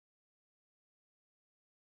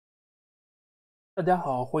大家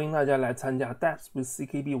好，欢迎大家来参加 Dapps with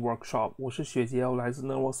CKB workshop。我是雪杰，我来自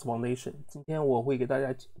Nervos Foundation。今天我会给大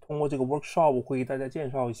家通过这个 workshop，我会给大家介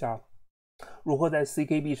绍一下如何在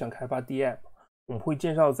CKB 上开发 Dapp。我们会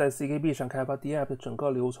介绍在 CKB 上开发 Dapp 的整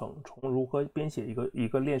个流程，从如何编写一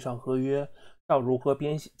个链上合约，到如何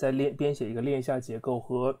编写一个链下结构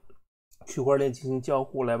和区块链进行交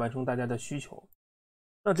互，来完成大家的需求。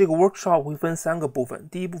那这个 workshop 会分3个部分，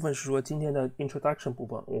第一部分是说今天的 introduction 部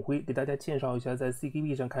分，我会给大家介绍一下在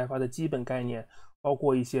CKB 上开发的基本概念，包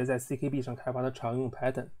括一些在 CKB 上开发的常用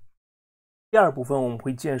pattern。第二部分我们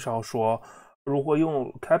会介绍说如何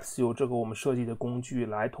用 capsule 这个我们设计的工具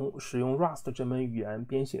来使用 Rust 这门语言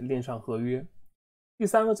编写链上合约。第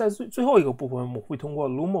三个，在最后一个部分，我们会通过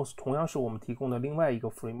Lumos， 同样是我们提供的另外一个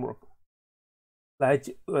framework。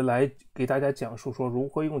来给大家讲述说如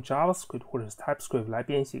何用 JavaScript 或者是 TypeScript 来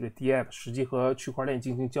编写一个 Dapps， 实际和区块链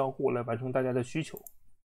进行交互，来完成大家的需求。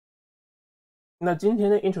那今天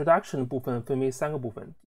的 introduction 的部分分为3个部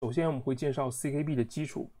分。首先我们会介绍 CKB 的基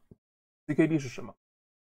础 ，CKB 是什么？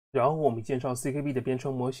然后我们介绍 CKB 的编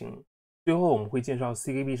程模型，最后我们会介绍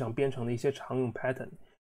CKB 上编程的一些常用 pattern。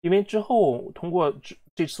因为之后通过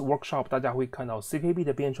这次 workshop， 大家会看到 CKB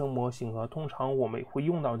的编程模型和通常我们会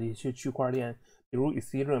用到的一些区块链，比如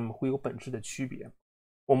Ethereum 会有本质的区别。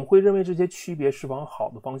我们会认为这些区别是往好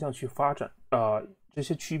的方向去发展，这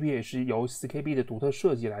些区别也是由 CKB 的独特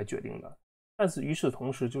设计来决定的。但是与此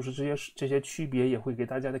同时，就是这些区别也会给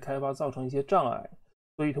大家的开发造成一些障碍。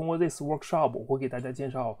所以通过这次 workshop， 我会给大家介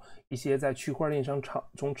绍一些在区块链中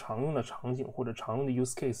常用的场景或者常用的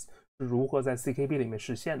use case 是如何在 CKB 里面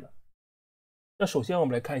实现的。那首先我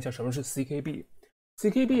们来看一下什么是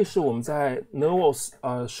CKB。CKB 是我们在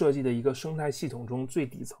Nervos 设计的一个生态系统中最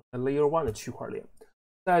底层的 Layer 1的区块链。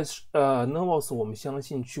在Nervos 我们相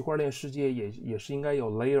信区块链世界也是应该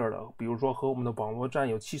有 Layer 的，比如说和我们的网络站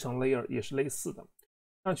有7层 Layer 也是类似的。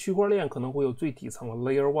那区块链可能会有最底层的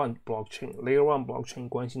Layer 1 blockchain。Layer 1 blockchain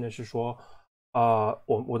关心的是说，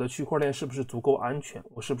我的区块链是不是足够安全，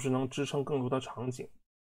我是不是能支撑更多的场景。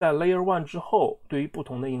在 Layer 1 之后，对于不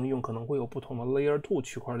同的应用可能会有不同的 Layer 2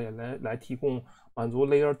 区块链来提供满足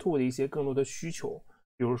Layer 2 的一些更多的需求。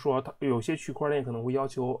比如说有些区块链可能会要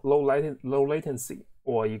求 low latency，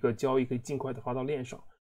 我一个交易可以尽快的发到链上。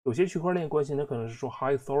有些区块链关心的可能是说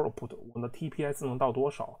high throughput， 我的 TPS 能到多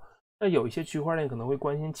少。那有一些区块链可能会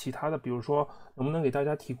关心其他的，比如说能不能给大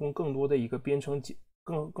家提供更多的一个编程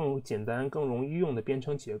更简单、更容易用的编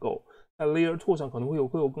程结构。在 Layer 2 上可能会有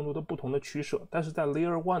更多的不同的取舍，但是在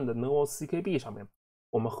Layer 1 的 Nervos CKB 上面，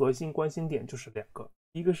我们核心关心点就是2个，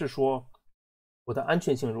一个是说我的安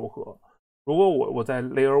全性如何，如果我在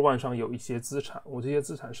Layer 1 上有一些资产，我这些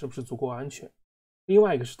资产是不是足够安全？另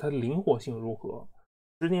外一个是它的灵活性如何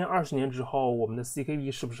，10年、20年之后，我们的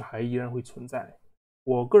CKB 是不是还依然会存在？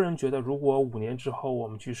我个人觉得，如果5年之后我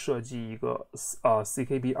们去设计一个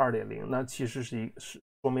CKB 2.0，那其实是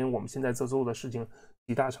说明我们现在在做的事情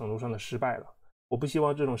极大程度上的失败了。我不希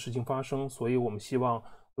望这种事情发生，所以我们希望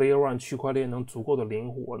Layer 1 区块链能足够的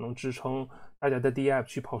灵活，能支撑大家的 Dapp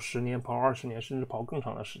去跑10年、跑20年，甚至跑更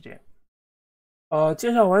长的时间。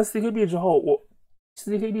介绍完 CKB 之后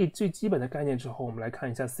，CKB 最基本的概念之后，我们来看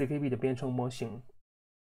一下 CKB 的编程模型。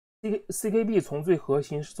CKB 从最核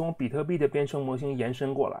心是从比特币的编程模型延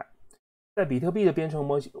伸过来。在比特币的编程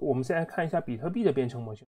模型，我们现在看一下比特币的编程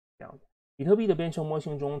模型这样的。比特币的编程模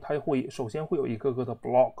型中，它首先会有一个个的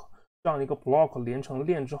block， 这样一个 block 连成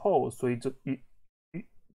链之后，所以这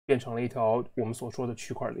变成了一条我们所说的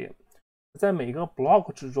区块链。在每个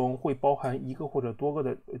block 之中会包含一个或者多个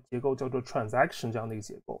的结构，叫做 transaction 这样的一个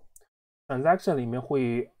结构。transaction 里面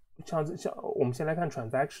会像我们先来看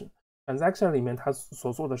transaction 里面它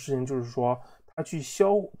所做的事情就是说，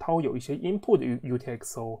它会有一些 input 的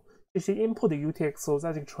UTXO， 这些 input 的 UTXO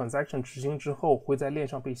在这个 transaction 执行之后会在链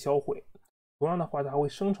上被销毁。同样的话，它会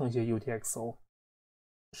生成一些 UTXO，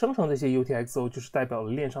 生成这些 UTXO 就是代表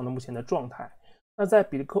了链上的目前的状态。那在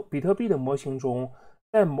比特币的模型中，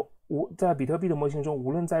在比特币的模型中，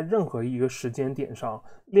无论在任何一个时间点上，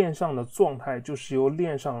链上的状态就是由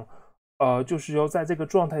在这个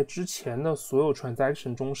状态之前的所有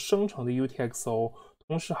transaction 中生成的 UTXO，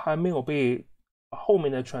 同时还没有被后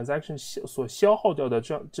面的 transaction 所消耗掉的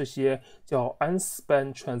这些叫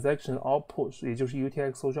unspent transaction output， 也就是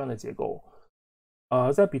UTXO 这样的结构。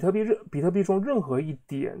在比特币中任何一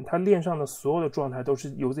点，它链上的所有的状态都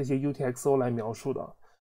是由这些 UTXO 来描述的。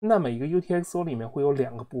那每一个 UTXO 里面会有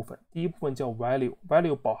2个部分，第一部分叫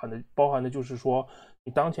value 包含的就是说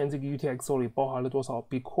你当前这个 UTXO 里包含了多少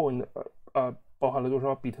Bitcoin 包含了多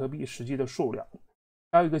少比特币实际的数量。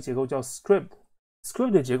还有一个结构叫 script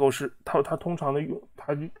的结构是它通常的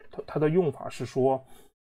它的用法是说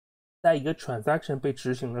在一个 transaction 被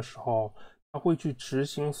执行的时候，它会去执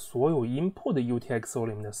行所有 input 的 UTXO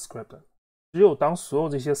里面的 script。只有当所有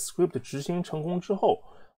这些 script 执行成功之后，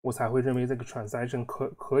我才会认为这个 transaction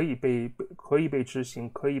可以被执行，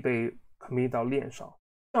可以被 commit 到链上。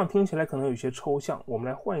这样听起来可能有些抽象，我们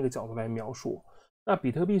来换一个角度来描述。那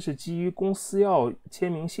比特币是基于公司钥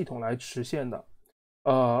签名系统来实现的。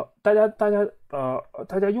大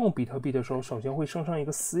家用比特币的时候，首先会生成一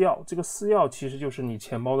个私钥，这个私钥其实就是你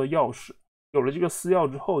钱包的钥匙。有了这个私钥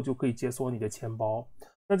之后，就可以解锁你的钱包。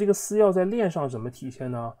那这个私钥在链上怎么体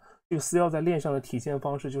现呢？这个私钥在链上的体现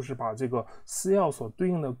方式就是把这个私钥所对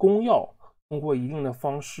应的公钥，通过一定的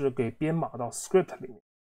方式给编码到 script 里面。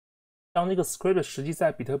当这个 script 实际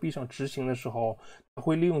在比特币上执行的时候，它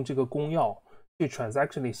会利用这个公钥去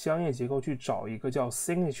transaction 里相应结构去找一个叫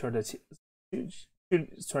signature 的去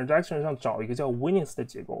transaction 上找一个叫 witness 的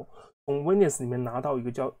结构，从 witness 里面拿到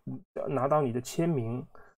你的签名。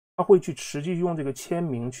它会去实际用这个签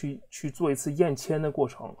名去做一次验签的过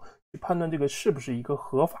程，去判断这个是不是一个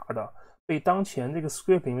合法的被当前这个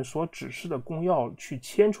script 里面所指示的公钥去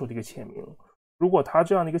签出这个签名。如果它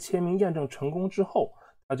这样的一个签名验证成功之后，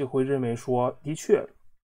它就会认为说，的确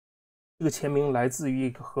这个签名来自于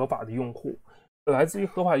一个合法的用户。来自于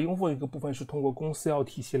合法用户的一个部分是通过公司钥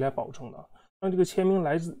体系来保证的。当这个签名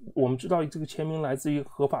我们知道这个签名来自于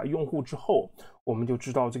合法用户之后，我们就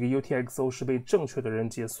知道这个 UTXO 是被正确的人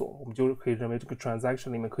解锁，我们就可以认为这个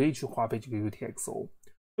transaction 里面可以去花费这个 UTXO。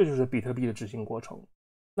这就是比特币的执行过程。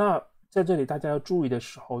那在这里大家要注意的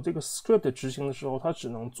时候，这个 script 执行的时候，它只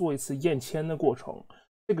能做一次验签的过程。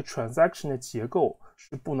这个 transaction 的结构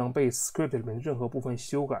是不能被 script 里面任何部分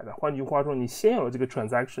修改的。换句话说，你先有了这个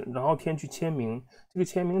transaction， 然后填去签名，这个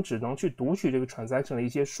签名只能去读取这个 transaction 的一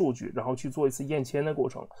些数据，然后去做一次验签的过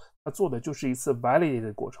程。它做的就是一次 validate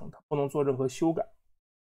的过程，它不能做任何修改。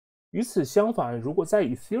与此相反，如果在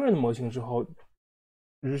Ethereum 的模型之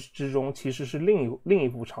中，其实是另一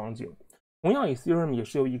幅场景。同样 ，Ethereum 也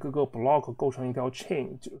是由一个个 block 构成一条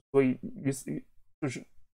chain， 所以就是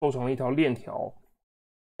构成了一条链条。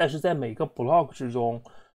但是在每个 block 之中，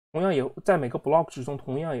同样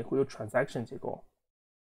也会有 transaction 结构。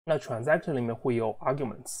那 transaction 里面会有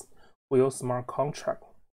arguments， 会有 smart contract。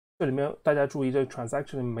这里面大家注意，这个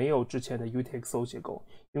transaction 里没有之前的 UTXO 结构，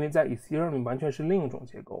因为在 Ethereum 里完全是另一种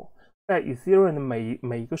结构。在 Ethereum 的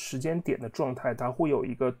每一个时间点的状态，它会有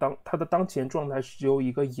一个它的当前状态是由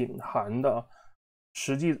一个隐含的，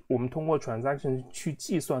实际我们通过 transaction 去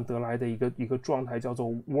计算得来的一个状态叫做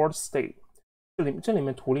world state。这里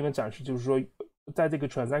面图里面展示，就是说，在这个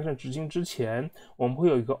transaction 执行之前，我们会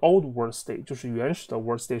有一个 old world state， 就是原始的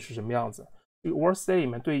world state 是什么样子。这个 world state 里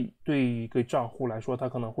面对于一个账户来说，它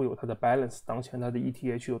可能会有它的 balance， 当前它的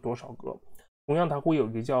ETH 有多少个。同样，它会有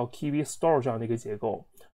一个叫 KV store 这样的一个结构。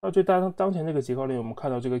那对当前这个结构里，我们看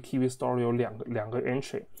到这个 KV store 有两个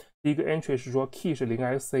entry。第一个 entry 是说 key 是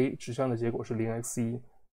 0xA， 指向的结果是 0x1。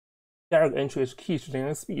第二个 entry 是 key 是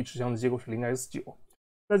 0xB， 指向的结果是 0x9。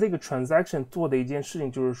那这个 transaction 做的一件事情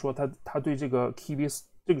就是说，它对这个 KV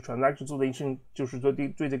这个 transaction 做的一件事情就是说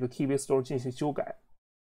对这个 KV store 进行修改。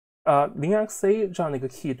0xA 这样的一个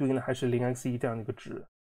key 对应的还是 0x1 这样的一个值。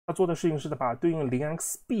它做的事情是把对应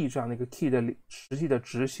 0xB 这样的一个 key 的实际的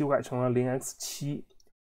值修改成了 0x7。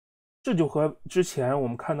这就和之前我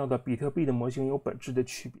们看到的比特币的模型有本质的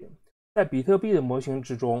区别。在比特币的模型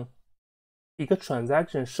之中，一个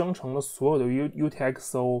transaction 生成了所有的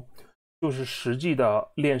UTXO， 就是实际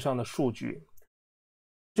的链上的数据。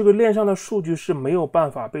这个链上的数据是没有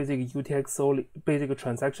办法被这个 UTXO 被这个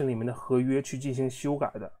transaction 里面的合约去进行修改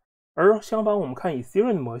的。而相反，我们看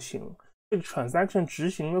Ethereum 的模型，这个 transaction 执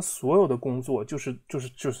行的所有的工作，就是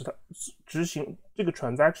它执行这个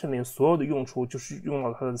transaction 里所有的用处，就是用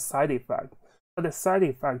到它的 side effect。它的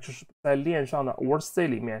side effect 就是在链上的 world state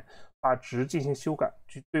里面把值进行修改。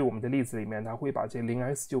就对我们的例子里面，它会把这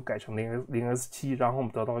 0x 改成 0x7， 然后我们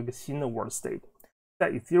得到一个新的 world state。在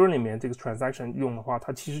Ethereum 里面，这个 transaction 用的话，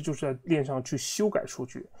它其实就是在链上去修改数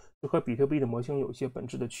据，就和比特币的模型有一些本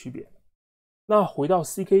质的区别。那回到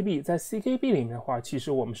CKB， 在 CKB 里面的话，其实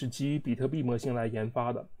我们是基于比特币模型来研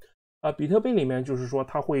发的。比特币里面就是说，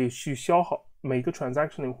它会去消耗每个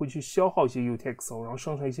transaction 里面会去消耗一些 UTXO， 然后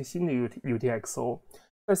生成一些新的 UTXO。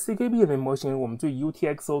在 CKB 里面模型，我们对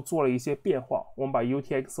UTXO 做了一些变化，我们把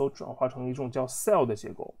UTXO 转化成一种叫 cell 的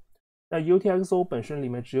结构。那 UTXO 本身里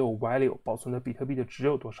面只有 value 保存的比特币的值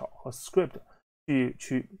有多少，和 script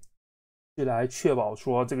去来确保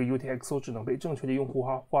说这个 UTXO 只能被正确的用户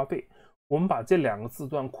花费。我们把这两个字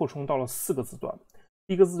段扩充到了4个字段。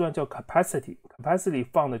第一个字段叫 capacity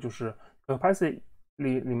放的就是 capacity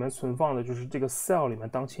里面存放的就是这个 cell 里面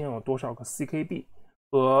当前有多少个 CKB，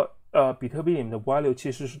 和比特币里面的 value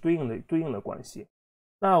其实是对应的关系。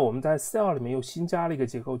那我们在 cell 里面又新加了一个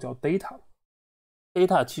结构叫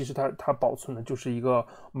data。data 其实它保存的就是一个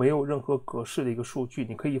没有任何格式的一个数据，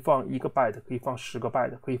你可以放1个 byte， 可以放10个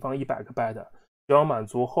byte， 可以放100个 byte， 只要满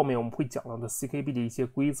足后面我们会讲到的 CKB 的一些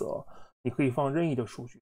规则，你可以放任意的数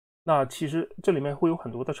据。那其实这里面会有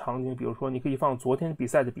很多的场景，比如说你可以放昨天比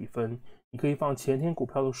赛的比分，你可以放前天股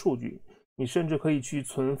票的数据，你甚至可以去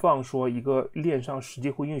存放说一个链上实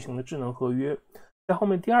际会运行的智能合约。在后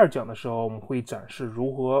面第2讲的时候，我们会展示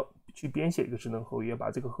如何去编写一个智能合约，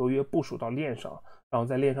把这个合约部署到链上，然后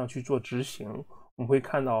在链上去做执行。我们会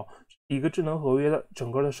看到一个智能合约的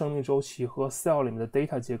整个的生命周期和 cell 里面的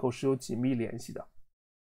data 结构是有紧密联系的。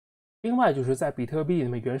另外就是在比特币里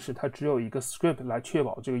面原始它只有一个 script 来确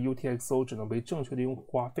保这个 UTXO 只能被正确的用户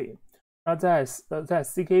花费。那在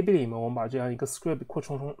CKB 里面，我们把这样一个 script 扩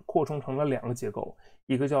充成了2个结构，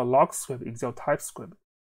一个叫 logscript， 一个叫 TypeScript。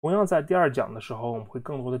同样在第2讲的时候，我们会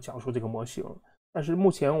更多的讲述这个模型。但是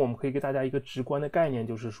目前我们可以给大家一个直观的概念，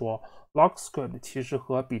就是说 logscript 其实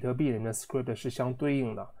和比特币里面的 script 是相对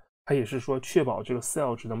应的，它也是说确保这个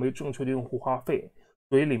cell 只能被正确的用户花费。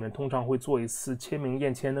所以里面通常会做一次签名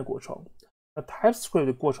验签的过程。那 TypeScript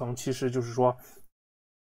的过程其实就是说，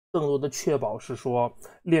更多的确保是说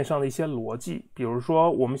链上的一些逻辑，比如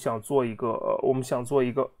说我们想做一个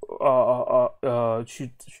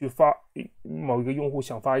去发某一个用户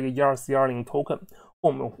想发一个12410 token，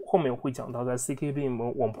 后面会讲到在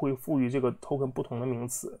CKB 我们会赋予这个 token 不同的名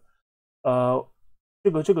词。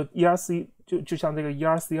这个 ERC 就像这个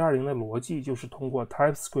 12410的逻辑就是通过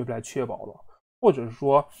TypeScript 来确保的。或者是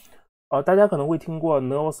说，大家可能会听过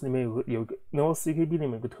Nervos 里面有个 Nervos CKB 里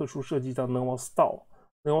面有个特殊设计叫 Nervos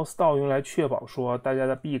DAO。Nervos DAO 用来确保说大家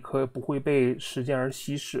的币不会被时间而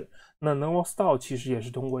稀释。那 Nervos DAO 其实也是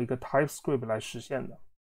通过一个 TypeScript 来实现的。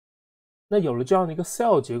那有了这样的一个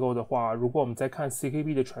cell 结构的话，如果我们再看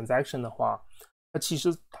CKB 的 transaction 的话，其实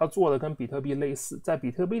它做的跟比特币类似。在比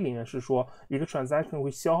特币里面是说一个 transaction 会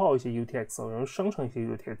消耗一些 UTXO， 然后生成一些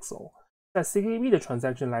UTXO。在 CKB 的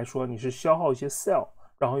transaction 来说，你是消耗一些 cell，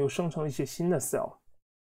 然后又生成一些新的 cell。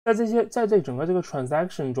在这整个这个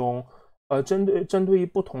transaction 中，针对于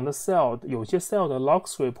不同的 cell， 有些 cell 的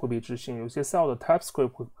logscript 会被执行，有些 cell 的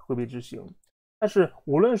TypeScript 会被执行。但是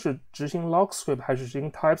无论是执行 logscript 还是执行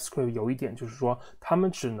TypeScript， 有一点就是说，他们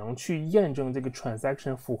只能去验证这个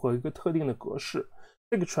transaction 符合一个特定的格式。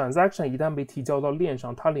这个 transaction 一旦被提交到链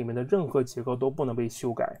上，它里面的任何结构都不能被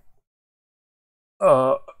修改。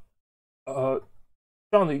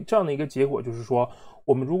这样的一个结果就是说，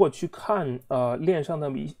我们如果去看链上的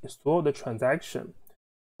所有的 transaction，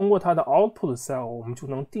 通过它的 output cell， 我们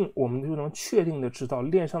就能确定的知道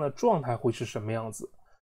链上的状态会是什么样子。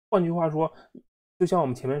换句话说，就像我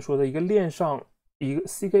们前面说的，一个链上一个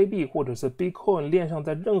CKB 或者是 Bitcoin 链上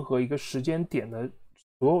在任何一个时间点的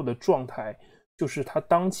所有的状态，就是它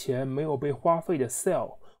当前没有被花费的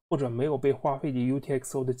cell 或者没有被花费的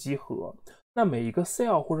UTXO 的集合。那每一个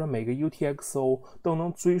cell 或者每个 UTXO 都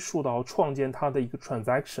能追溯到创建它的一个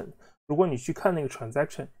transaction。如果你去看那个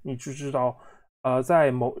transaction， 你就知道，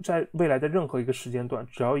在未来的任何一个时间段，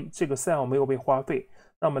只要这个 cell 没有被花费，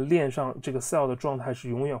那么链上这个 cell 的状态是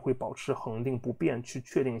永远会保持恒定不变去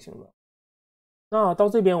确定性的。那到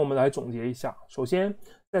这边我们来总结一下，首先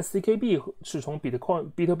在 CKB 是从比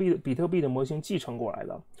特币的模型继承过来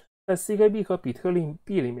的。在 CKB 和比特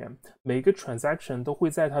币里面，每个 transaction 都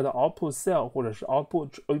会在它的 output cell 或者是 output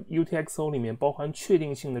UTXO 里面包含确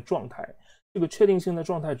定性的状态。这个确定性的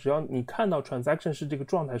状态，只要你看到 transaction 是这个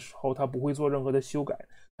状态时候，它不会做任何的修改，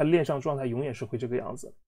它链上状态永远是会这个样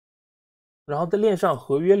子。然后在链上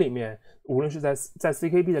合约里面，无论是在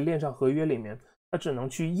CKB 的链上合约里面，它只能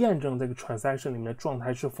去验证这个 transaction 里面的状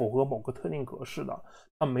态是符合某个特定格式的，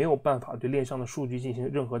它没有办法对链上的数据进行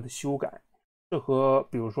任何的修改。这和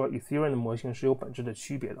比如说 Ethereum 的模型是有本质的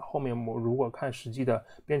区别的。后面我如果看实际的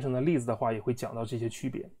编程的例子的话，也会讲到这些区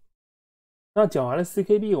别。那讲完了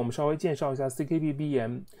CKB， 我们稍微介绍一下 CKB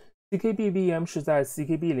VM。CKB VM 是在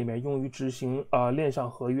CKB 里面用于执行链上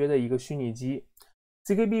合约的一个虚拟机。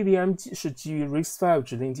CKB VM 是基于 RISC-V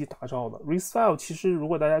指令集打造的。RISC-V 其实如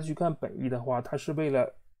果大家去看本意的话，它是为了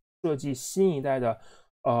设计新一代的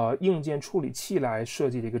硬件处理器来设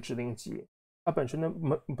计的一个指令集。它本身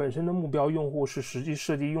的目标用户是实际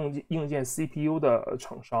设计硬件 CPU 的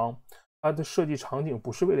厂商，它的设计场景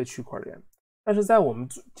不是为了区块链。但是在我们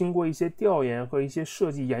经过一些调研和一些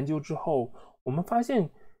设计研究之后，我们发现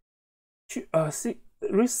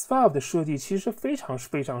RISC-V 的设计其实非常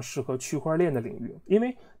适合区块链的领域。因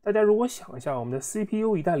为大家如果想一下，我们的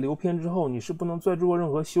CPU 一旦流偏之后，你是不能再做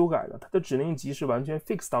任何修改的，它的指令集是完全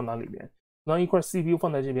fix 到那里面。当一块 CPU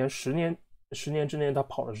放在这边10年年之内它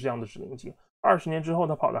跑的是这样的指令集，20年之后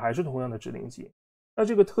它跑的还是同样的指令集。那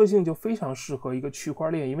这个特性就非常适合一个区块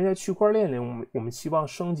链，因为在区块链里，我们希望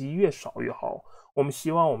升级越少越好。我们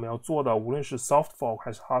希望我们要做的，无论是 soft fork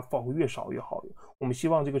还是 hard fork 越少越好。我们希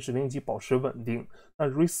望这个指令集保持稳定。那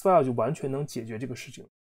REST-file 就完全能解决这个事情。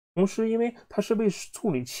同时，因为它是为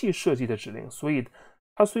处理器设计的指令，所以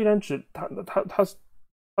它虽然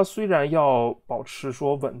它虽然要保持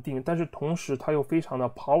说稳定，但是同时它又非常的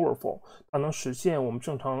powerful， 它能实现我们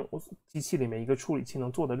正常机器里面一个处理器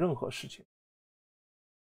能做的任何事情。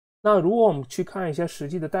那如果我们去看一些实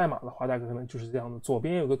际的代码的话，大概可能就是这样的。左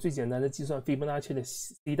边有个最简单的计算斐波那契的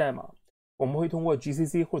C 代码，我们会通过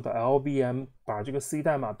GCC 或者 LLVM 把这个 C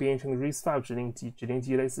代码编译成 REST-file 指令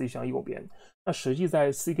集类似于像右边。那实际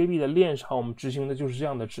在 CKB 的链上，我们执行的就是这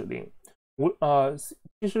样的指令。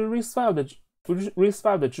其实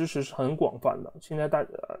REST-file 的支持是很广泛的，现在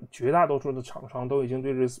绝大多数的厂商都已经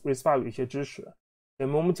对 REST-file 有一些支持。前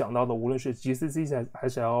面我们讲到的，无论是 GCC 还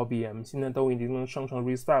是 LLVM， 现在都已经能生成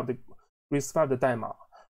REST-file 的代码。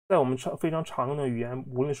在我们非常常用的语言，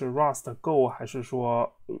无论是 Rust、Go 还是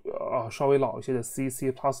说稍微老一些的 C、C++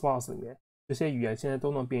 里面，这些语言现在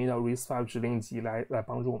都能编译到 REST-file 指令集来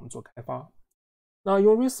帮助我们做开发。那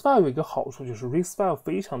用 REST-file 有一个好处就是 REST-file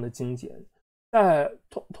非常的精简，在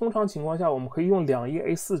通常情况下，我们可以用2页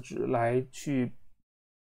A4 纸来去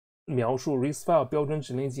描述 REST-file 标准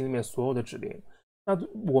指令集里面所有的指令。那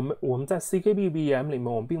我们在 CKB VM 里面，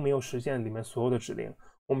我们并没有实现里面所有的指令，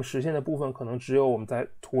我们实现的部分可能只有我们在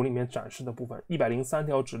图里面展示的部分，103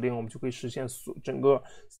条指令，我们就可以实现整个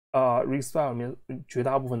REST-file 里面绝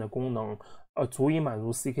大部分的功能，足以满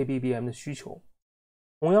足 CKB VM 的需求。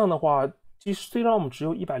同样的话，其实虽然我们只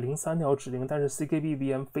有103条指令，但是 CKB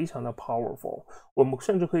VM 非常的 powerful， 我们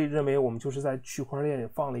甚至可以认为我们就是在区块链里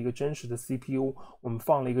放了一个真实的 CPU， 我们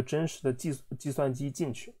放了一个真实的计算机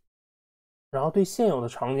进去。然后对现有的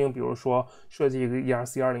场景，比如说设计一个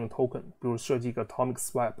ERC20 token， 比如设计一个 atomic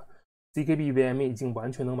swap，CKB VM 已经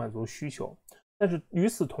完全能满足需求。但是与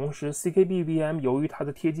此同时 ，CKB VM 由于它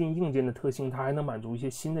的贴近硬件的特性，它还能满足一些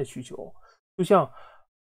新的需求。就像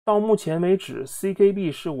到目前为止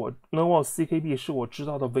Nervos CKB 是我知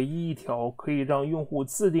道的唯一一条可以让用户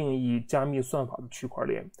自定义加密算法的区块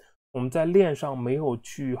链。我们在链上没有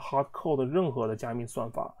去 hard code 任何的加密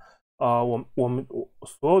算法。我们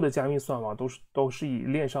所有的加密算法都是以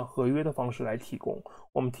链上合约的方式来提供。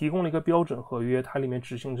我们提供了一个标准合约，它里面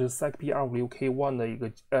执行是 CKB 256K1 的一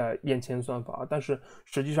个验签算法，但是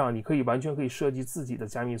实际上你完全可以设计自己的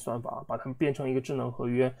加密算法，把它们变成一个智能合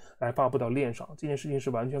约来发布到链上，这件事情是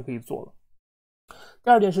完全可以做的。第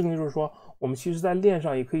二件事情就是说，我们其实在链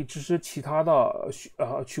上也可以支持其他的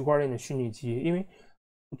区块链的虚拟机，因为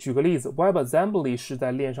举个例子 ，WebAssembly 是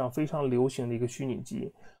在链上非常流行的一个虚拟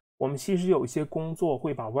机。我们其实有一些工作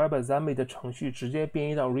会把 WebAssembly 的程序直接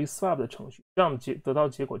编译到 REST-file 的程序，这样得到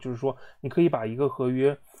结果就是说，你可以把一个合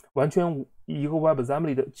约完全一个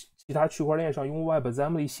WebAssembly 的其他区块链上用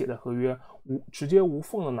WebAssembly 写的合约直接无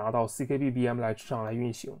缝的拿到 CKB VM 上来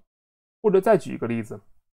运行。或者再举一个例子，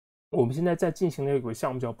我们现在在进行的有个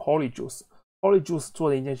项目叫 Polyjuice 做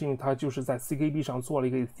的一件事情，它就是在 CKB 上做了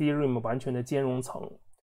一个 Ethereum 完全的兼容层。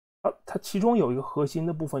它其中有一个核心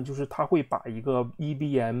的部分，就是它会把一个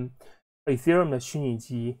EVM Ethereum 的虚拟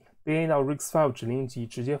机编译到 REST-file 指令集，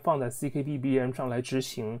直接放在 CKB VM 上来执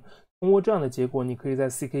行。通过这样的结果，你可以在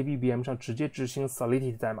CKB VM 上直接执行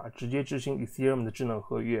Solidity 代码，直接执行 Ethereum 的智能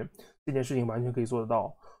合约。这件事情完全可以做得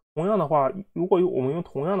到。同样的话，如果我们用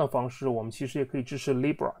同样的方式，我们其实也可以支持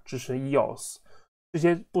Libra， 支持 EOS， 这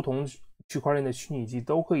些不同区块链的虚拟机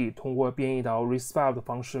都可以通过编译到 REST-file 的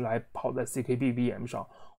方式来跑在 CKB VM 上。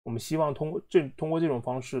我们希望通过这种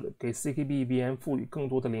方式给 CKB VM 赋予更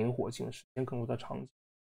多的灵活性，实现更多的场景。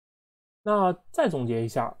那再总结一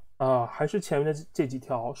下还是前面的这几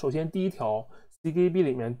条。首先第一条 CKB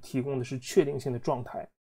里面提供的是确定性的状态，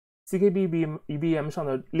 CKB VM 上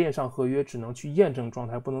的链上合约只能去验证状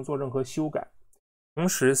态，不能做任何修改。同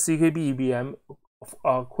时 CKB VM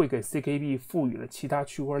会给 CKB 赋予了其他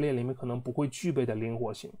区块链里面可能不会具备的灵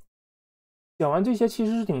活性。讲完这些其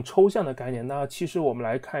实是挺抽象的概念，那其实我们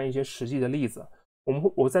来看一些实际的例子。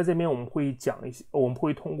我在这边我们会讲一些，我们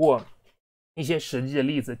会通过一些实际的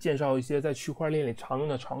例子介绍一些在区块链里常用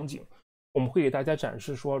的场景，我们会给大家展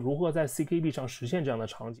示说如何在 CKB 上实现这样的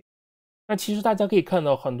场景。那其实大家可以看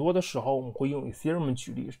到，很多的时候我们会用 Ethereum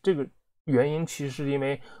举例，这个原因其实是因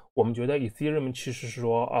为我们觉得 Ethereum 其实是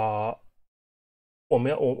说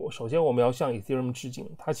首先我们要向 Ethereum 致敬，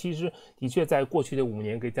它其实的确在过去的5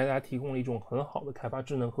年给大家提供了一种很好的开发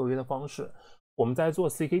智能合约的方式。我们在做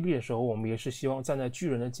CKB 的时候，我们也是希望站在巨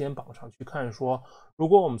人的肩膀上去看说，如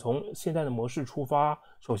果我们从现在的模式出发，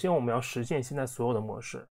首先我们要实现现在所有的模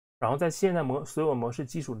式，然后在现在所有模式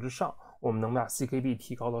基础之上，我们能把 CKB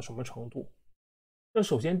提高到什么程度？那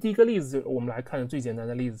首先第一个例子，我们来看最简单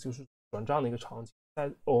的例子，就是转账的一个场景。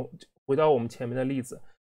回到我们前面的例子，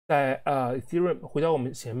在Ethereum 回到我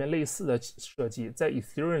们前面类似的设计，在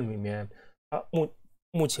Ethereum 里面，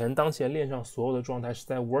目前当前链上所有的状态是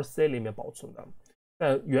在 Worth State 里面保存的。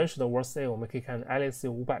在原始的 Worth State， 我们可以看 Alice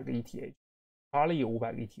有500个 ETH，Charlie 有500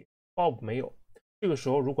个 ETH，Bob 没有。这个时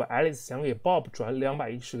候，如果 Alice 想给 Bob 转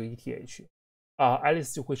210个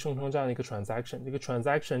ETH，Alice 就会生成这样的一个 transaction。这个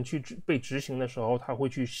transaction 被执行的时候，它会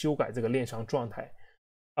去修改这个链上状态。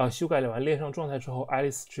修改完链上状态之后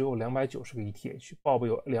 ，Alice 只有290个 ETH，Bob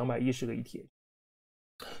有210个 ETH。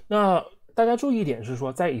那大家注意一点是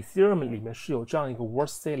说，在 Ethereum 里面是有这样一个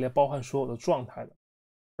Worth State 来包含所有的状态的，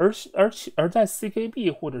而在 CKB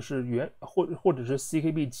或者是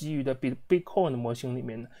CKB 基于的 Bitcoin 的模型里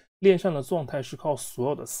面呢，链上的状态是靠所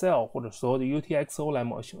有的 Cell 或者所有的 UTXO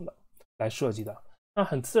来设计的。那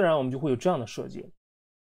很自然，我们就会有这样的设计。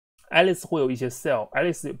Alice 会有一些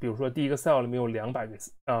Cell，Alice 比如说第一个 Cell 里面有200个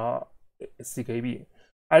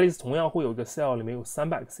CKB，Alice 同样会有一个 Cell 里面有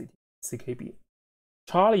300个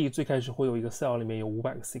CKB。Charlie 最开始会有一个 Cell 里面有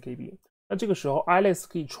500个 CKB。那这个时候 Alice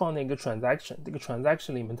可以创建一个 transaction， 这个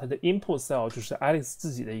transaction 里面它的 input cell 就是 Alice 自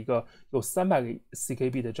己的一个有300个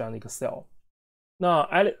CKB 的这样的一个 cell。那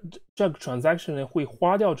这个 transaction 呢会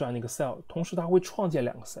花掉这样的一个 cell， 同时它会创建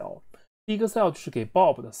2个 cell。第一个 cell 就是给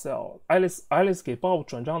Bob 的 cell，Alice 给 Bob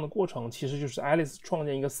转账的过程其实就是 Alice 创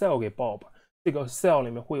建一个 cell 给 Bob， 这个 cell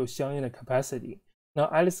里面会有相应的 capacity。那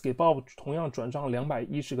Alice 给 Bob 同样转账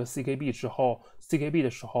210个 CKB 的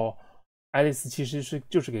时候 ，Alice 其实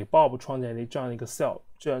就是给 Bob 创建了这样一个 cell，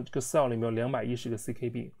 这个 cell 里面有210个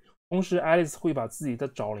CKB。同时 ，Alice 会把自己的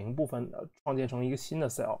找零部分创建成一个新的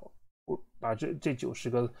cell， 把这90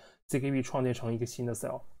个 CKB 创建成一个新的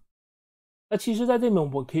cell。那其实，在这边我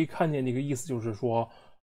们可以看见的一个意思就是说，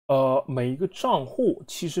每一个账户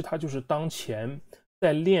其实它就是当前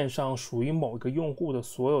在链上属于某一个用户的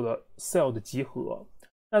所有的 cell 的集合。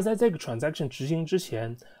那在这个 transaction 执行之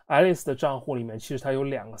前 ，Alice 的账户里面其实它有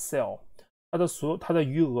2个 cell， 它的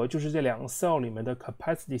余额就是这2个 cell 里面的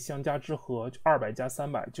capacity 相加之和，200加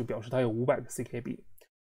300就表示它有500个 CKB。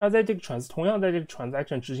那在这个同样在这个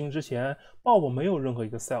transaction 执行之前 ，Bob 没有任何一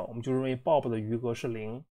个 cell， 我们就认为 Bob 的余额是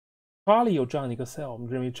0。Charlie 有这样的一个 cell， 我们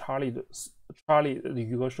认为 Charlie 的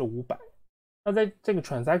余额是500。那在这个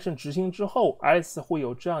transaction 执行之后 ，Alice 会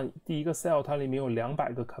有这样第一个 cell， 它里面有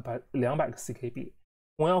200个 CKB，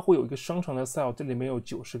 同样会有一个生成的 cell， 这里面有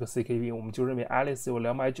90个 CKB， 我们就认为 Alice 有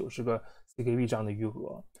290个 CKB 这样的余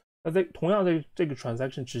额。那同样在这个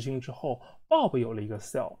transaction 执行之后 ，Bob 有了一个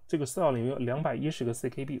cell， 这个 cell 里面有210个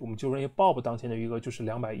CKB， 我们就认为 Bob 当前的余额就是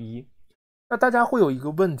210。那大家会有一个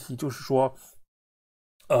问题，就是说，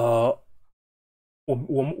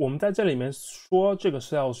我们在这里面说这个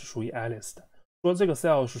cell 是属于 Alice 的，说这个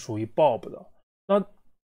cell 是属于 Bob 的。那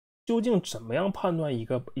究竟怎么样判断一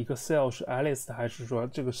个 cell 是 Alice 的，还是说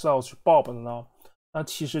这个 cell 是 Bob 的呢？那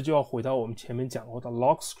其实就要回到我们前面讲过的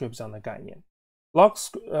lockscript 这样的概念。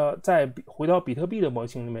回到比特币的模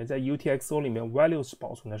型里面，在 UTXO 里面 values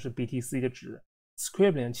保存的是 BTC 的值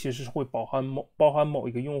 ，script 里面其实是会包含某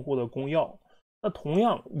一个用户的公钥。那同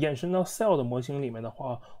样延伸到 cell 的模型里面的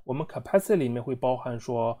话，我们 capacity 里面会包含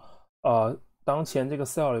说，当前这个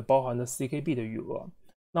cell 里包含的 CKB 的余额。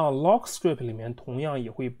那 lockscript 里面同样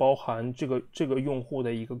也会包含这个用户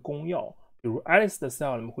的一个公钥，比如 Alice 的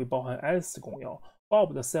cell 里面会包含 Alice 的公钥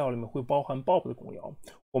 ，Bob 的 cell 里面会包含 Bob 的公钥。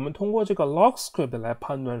我们通过这个 lockscript 来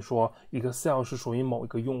判断说一个 cell 是属于某一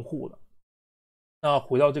个用户的。那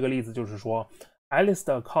回到这个例子，就是说 Alice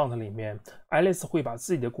的 account 里面 ，Alice 会把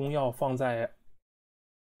自己的公钥放在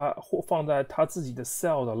他自己的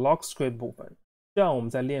cell 的 lockscript 部分，这样我们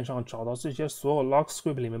在链上找到这些所有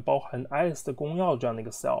lockscript 里面包含 Alice 的公钥这样的一个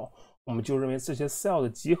cell， 我们就认为这些 cell 的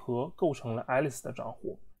集合构成了 Alice 的账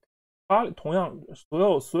户。同样，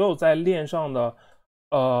所有在链上的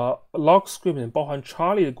lockscript 里面包含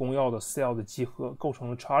Charlie 的公钥的 cell 的集合构成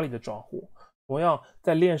了 Charlie 的账户。同样，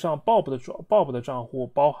在链上 Bob 的账户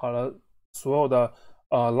包含了所有的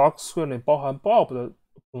lockscript 里包含 Bob 的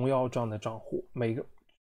公钥这样的账户。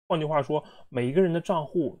换句话说，每一个人的账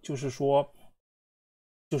户就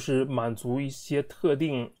是满足一些特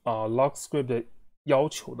定lockscript 的要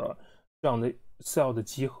求的这样的 cell 的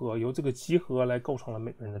集合，由这个集合来构成了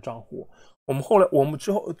每个人的账户。我们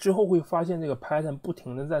之后会发现这个 pattern 不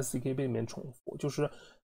停的在 CKB 里面重复，就是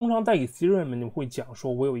通常在 Ethereum 你会讲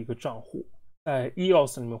说我有一个账户，在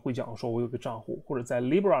EOS 里面会讲说我有个账户，或者在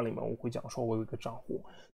Libra 里面我会讲说我有一个账户。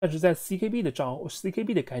但是在 CKB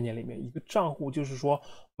的概念里面，一个账户就是说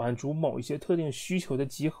满足某一些特定需求的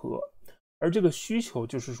集合，而这个需求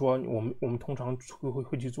就是说我们通常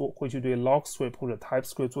会去对 LogScript 或者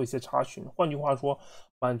TypeScript 做一些查询。换句话说，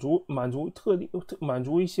满足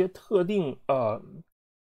一些特定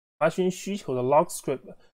查询需求的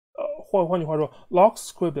LogScript。换句话说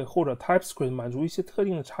 ，LogScript 或者 TypeScript 满足一些特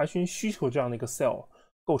定的查询需求这样的一个 cell，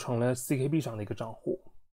 构成了 CKB 上的一个账户。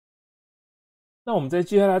那我们接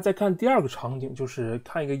下来再看第二个场景，就是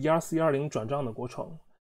看一个 ERC20 转账的过程。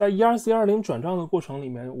在 ERC20 转账的过程里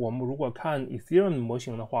面，我们如果看 Ethereum 模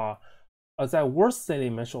型的话，在 Worst State 里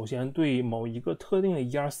面，首先对某一个特定的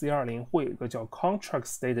ERC20 会有一个叫 Contract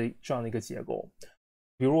State 的这样的一个结构。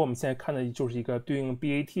比如我们现在看的就是一个对应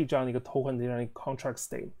BAT 这样的一个 token 的这样一个 Contract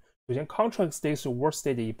State。首先 Contract State 是 Worst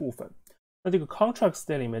State 的一部分。那这个 Contract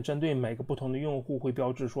State 里面，针对每个不同的用户会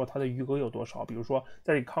标志说它的余额有多少。比如说，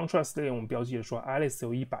在这个 Contract State 里，我们标记说 Alice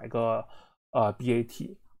有100个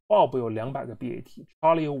BAT，Bob 有200个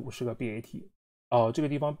BAT，Charlie 有50个 BAT。这个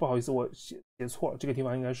地方不好意思，我写错了，这个地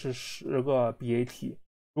方应该是10个 BAT。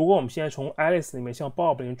如果我们现在从 Alice 里面向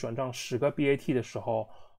Bob 里面转账10个 BAT 的时候，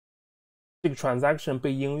这个 transaction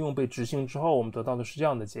被应用被执行之后，我们得到的是这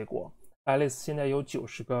样的结果。Alice 现在有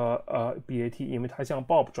90个BAT， 因为他向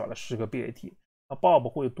Bob 转了10个 BAT， 那 Bob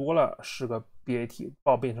会多了10个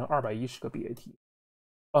BAT，Bob 变成210个 BAT。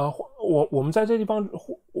我们在这地方，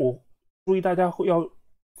我注意大家要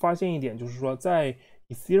发现一点，就是说在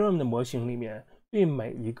Ethereum 的模型里面，对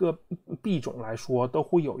每一个币种来说，都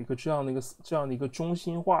会有一个这样的一个中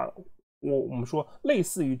心化，我们说类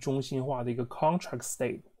似于中心化的一个 Contract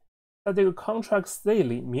State。在这个 Contract State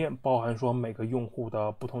里面包含说每个用户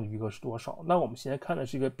的不同的余额是多少。那我们现在看的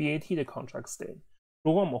是一个 BAT 的 Contract State。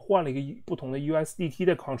如果我们换了一个不同的 USDT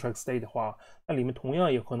的 Contract State 的话，那里面同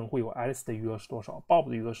样也可能会有 Alice 的余额是多少， Bob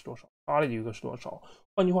的余额是多少， Charlie 的余额是多少。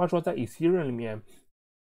换句话说，在 Ethereum 里面，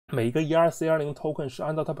每一个 ERC20 token 是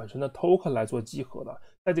按照它本身的 token 来做集合的。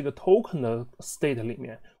在这个 token 的 state 里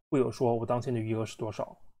面，会有说我当前的余额是多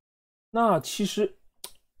少。那其实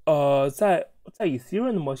在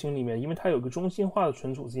Ethereum 的模型里面，因为它有个中心化的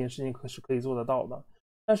存储，这件事情是可以做得到的。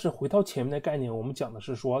但是回到前面的概念，我们讲的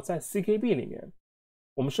是说，在 CKB 里面，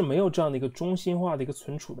我们是没有这样的一个中心化的一个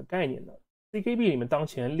存储的概念的。CKB 里面当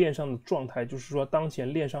前链上的状态就是说，当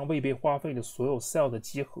前链上未被花费的所有 cell 的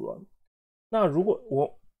集合。那如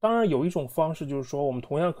果当然有一种方式，就是说我们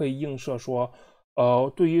同样可以映射说，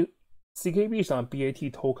对于 CKB 上的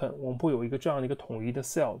BAT token， 我们会有一个这样的一个统一的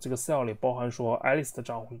cell， 这个 cell 里包含说 Alice 的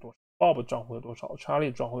账户有多少， Bob 的账户有多少， Charlie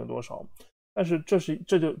的账户有多少。但是这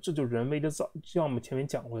就人为的造，像我们前面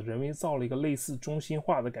讲过的，人为造了一个类似中心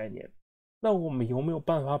化的概念。那我们有没有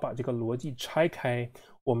办法把这个逻辑拆开？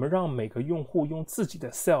我们让每个用户用自己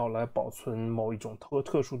的 cell 来保存某一种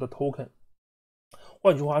特殊的 token。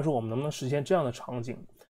换句话说，我们能不能实现这样的场景？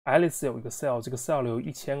 Alice 有一个 cell， 这个 cell 里有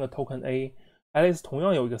1000个 token A。Alice 同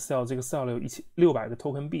样有一个 cell， 这个 cell 里有600个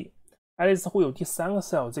token B。Alice 会有第3个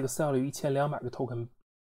cell， 这个 cell 里有1200个 token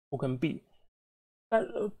B。但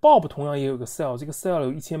Bob 同样也有个 cell， 这个 cell 里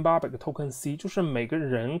有1800个 token C。就是每个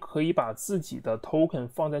人可以把自己的 token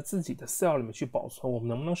放在自己的 cell 里面去保存。我们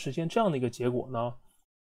能不能实现这样的一个结果呢？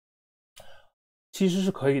其实是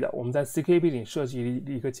可以的。我们在 CKB 里设计了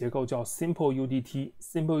一个结构叫 Simple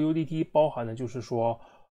UDT。Simple UDT 包含的就是说，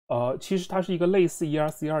其实它是一个类似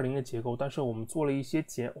ERC20 的结构，但是我们做了一些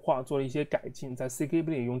简化，做了一些改进，在 CKB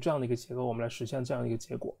里用这样的一个结构，我们来实现这样的一个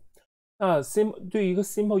结果。那对于一个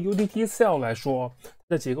Simple UDT cell 来说，它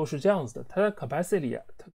的结构是这样子的。它的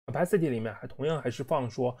capacity 里面同样还是放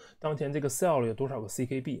说当前这个 cell 里有多少个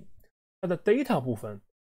CKB。它的 data 部分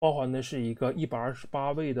包含的是一个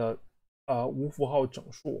128位的无符号整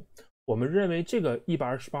数。我们认为这个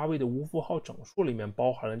128位的无符号整数里面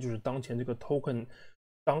包含了就是当前这个 token，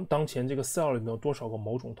 当前这个 cell 里面有多少个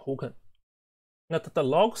某种 token。那它的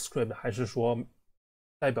LogScript 还是说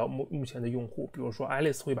代表目前的用户，比如说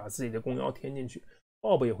Alice 会把自己的公钥填进去，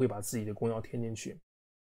 Bob 也会把自己的公钥填进去。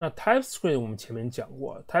那 TypeScript 我们前面讲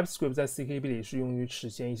过， TypeScript 在 CKB 里是用于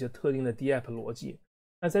实现一些特定的 DApp 逻辑。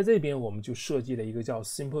那在这边我们就设计了一个叫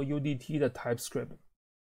Simple UDT 的 TypeScript。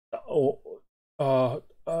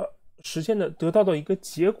实现的得到的一个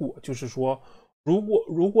结果就是说，如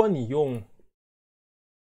果你用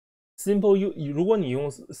Simple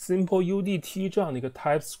UDT 这样的一个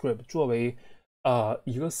TypeScript 作为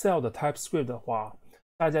一个 cell 的 TypeScript 的话，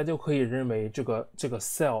大家就可以认为这个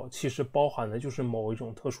cell 其实包含的就是某一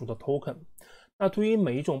种特殊的 token。那对于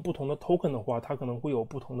每一种不同的 token 的话，它可能会有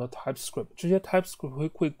不同的 TypeScript， 这些 TypeScript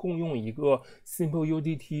会共用一个 Simple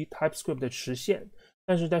UDT TypeScript 的实现。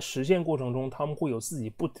但是在实现过程中，他们会有自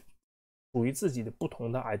己属于自己的不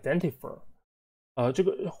同的 identifier。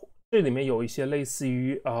这里面有一些类似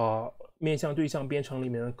于面向对象编程里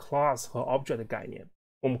面的 class 和 object 的概念。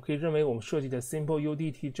我们可以认为我们设计的 simple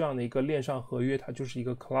UDT 这样的一个链上合约，它就是一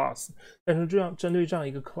个 class。但是针对这样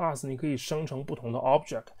一个 class， 你可以生成不同的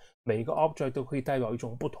object， 每一个 object 都可以代表一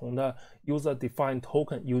种不同的 user defined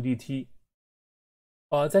token UDT。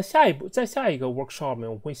在下一个 workshop 里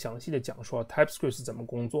面，我会详细的讲说 TypeScript 是怎么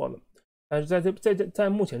工作的。但是在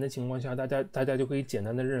目前的情况下，大家就可以简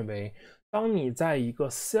单的认为，当你在一个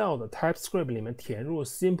cell 的 TypeScript 里面填入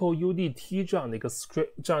simple UDT 这样的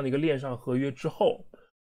一个链上合约之后，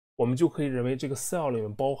我们就可以认为这个 cell 里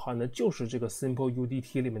面包含的就是这个 simple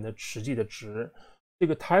UDT 里面的实际的值。这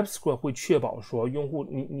个 TypeScript 会确保说，用户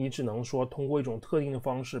你只能说通过一种特定的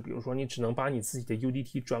方式，比如说你只能把你自己的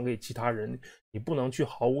UDT 转给其他人，你不能去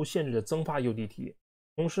毫无限制的增发 UDT。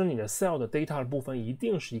同时，你的 cell 的 data 的部分一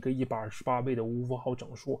定是一个128位的无符号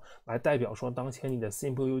整数，来代表说当前你的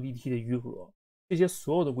simple UDT 的余额。这些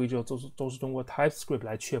所有的规则都是通过 TypeScript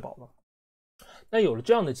来确保的。那有了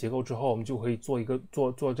这样的结构之后，我们就可以做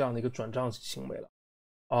这样的一个转账行为了。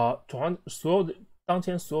同样，当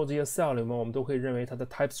前所有这些 cell 里面，我们都可以认为它的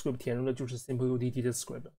TypeScript 填入的就是 simple UDT 的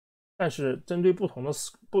script。但是针对不同的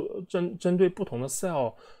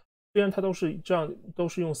cell， 虽然它都是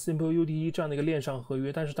用 simple UDT 这样的一个链上合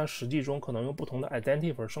约，但是它实际中可能用不同的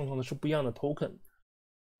identifier 生成的是不一样的 token。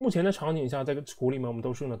目前的场景下，在这个图里面我们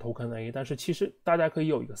都是用的 token A， 但是其实大家可以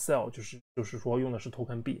有一个 cell， 就是说用的是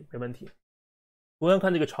token B， 没问题。同样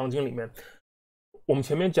看这个场景里面，我们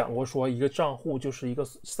前面讲过说一个账户就是一个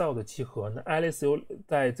cell 的集合。那 Alice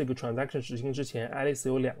在这个 transaction 执行之前 ，Alice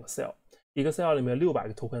有2个 cell， 一个 cell 里面600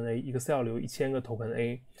个 token A， 一个 cell 里有1000个 token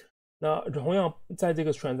A。那同样在这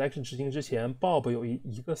个 transaction 执行之前 ，Bob 有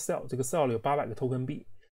一个 cell， 这个 cell 里有800个 token B。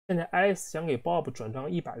现在 Alice 想给 Bob 转账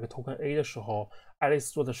100个 token A 的时候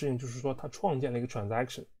 ，Alice 做的事情就是说，他创建了一个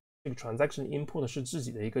transaction， 这个 transaction input 是自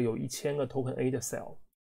己的一个有1000个 token A 的 cell。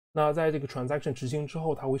那在这个 transaction 执行之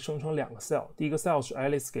后，它会生成2个 cell， 第一个 cell 是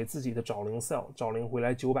Alice 给自己的找零 cell， 找零回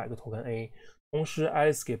来900个 token A， 同时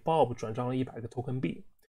Alice 给 Bob 转账了100个 token B。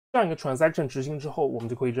这样一个 transaction 执行之后，我们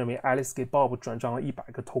就可以认为 Alice 给 Bob 转账了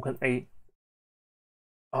100个 token A。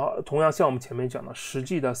同样像我们前面讲的，实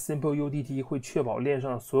际的 simple UDT 会确保链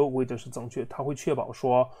上的所有规则是正确，它会确保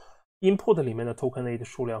说 input 里面的 token A 的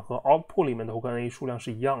数量和 output 里面的 token A 数量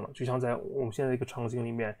是一样的。就像在我们现在这个场景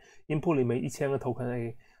里面 ，input 里面1000个 token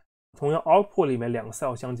A。同样 ，output 里面2个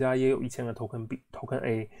cell 相加也有1000个 token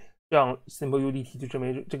A， 这样 simple UDT 就证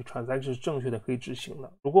明这个 transaction 是正确的，可以执行的。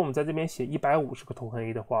如果我们在这边写150个 token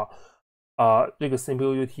A 的话，这个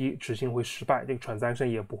simple UDT 执行会失败，这个 transaction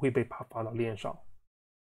也不会被发到链上。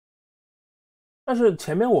但是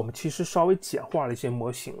前面我们其实稍微简化了一些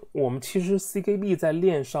模型，我们其实 CKB 在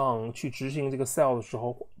链上去执行这个 cell 的时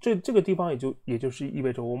候，这个地方也就是意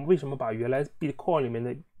味着我们为什么把原来 Bitcoin 里面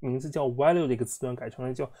的名字叫 value 的一个词端改成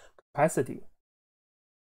了叫 capacity。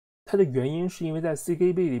它的原因是因为在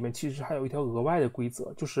CKB 里面其实还有一条额外的规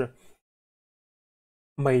则，就是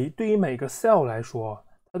对于每个 cell 来说，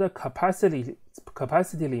它的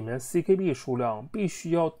capacity 里面 CKB 数量必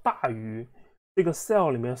须要大于这个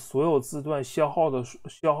cell 里面所有字段消耗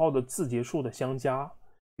的字节数的相加。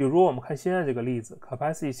比如我们看现在这个例子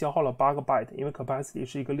 ，capacity 消耗了8个 byte， 因为 capacity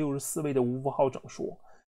是一个64位的无符号整数。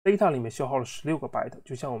data 里面消耗了16个 byte，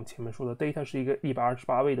 就像我们前面说的 ，data 是一个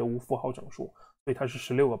128位的无符号整数，所以它是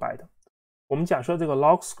16个 byte。我们假设这个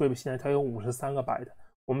logscript 现在它有53个 byte，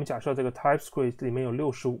 我们假设这个 TypeScript 里面有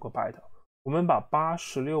65个 byte。我们把8、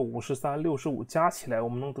16、53、65加起来，我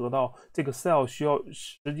们能得到这个 cell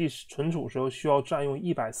实际存储时候需要占用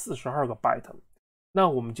142个 byte。那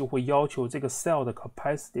我们就会要求这个 cell 的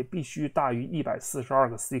capacity 必须大于142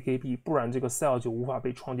个 CKB， 不然这个 cell 就无法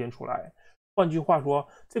被创建出来。换句话说，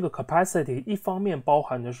这个 capacity 一方面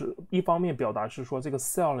表达是说这个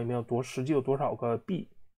cell 里面实际有多少个 B，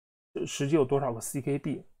 实际有多少个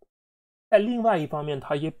CKB。在另外一方面，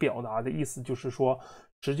它也表达的意思就是说，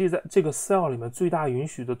实际在这个 cell 里面最大允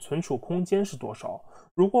许的存储空间是多少。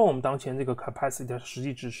如果我们当前这个 capacity 的实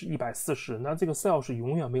际值是140，那这个 cell 是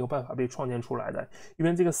永远没有办法被创建出来的，因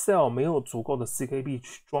为这个 cell 没有足够的 CKB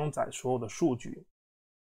去装载所有的数据。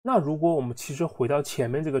那如果我们其实回到前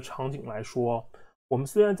面这个场景来说，我们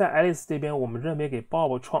虽然在 Alice 这边，我们认为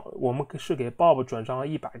我们是给 Bob 转账了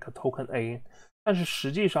100个 token A， 但是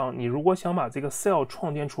实际上你如果想把这个 cell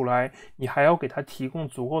创建出来，你还要给它提供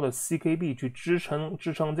足够的 CKB 去支撑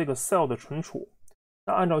这个 cell 的存储。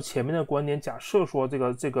那按照前面的观点，假设说这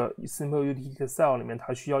个 simple UDT cell 里面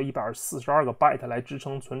它需要142个 byte 来支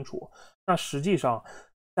撑存储，那实际上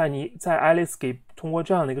在 Alice 通过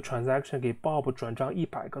这样的一个 transaction 给 Bob 转账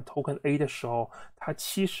100个 token A 的时候，它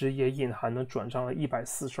其实也隐含了转账了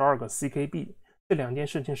142个 CKB。这两件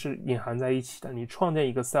事情是隐含在一起的。你创建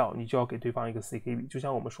一个 cell， 你就要给对方一个 CKB。就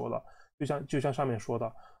像我们说的，就像上面说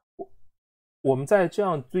的，我们在这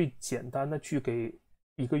样最简单的去给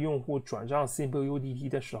一个用户转账 simple UDT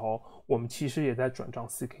的时候，我们其实也在转账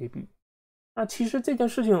CKB。那其实这件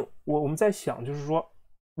事情，我们在想，就是说，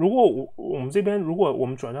如果我们这边如果我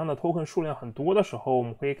们转账的 token 数量很多的时候，我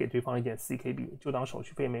们可以给对方一点 CKB， 就当手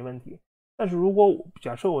续费没问题。但是如果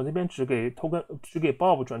假设我这边只给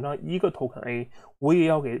Bob 转账1个 token A， 我也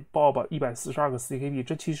要给 Bob 142个 CKB，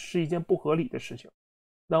 这其实是一件不合理的事情。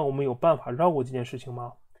那我们有办法绕过这件事情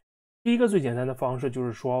吗？第一个最简单的方式就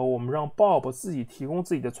是说，我们让 Bob 自己提供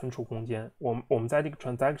自己的存储空间。我们在这个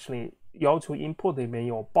transaction 里要求 input 里面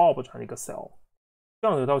有 Bob 这样一个 cell， 这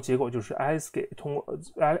样得到结果就是 Alice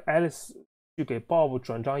去给 Bob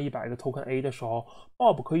转账100个 token A 的时候，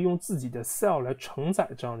 Bob 可以用自己的 cell 来承载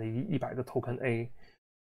这样的100个 token A。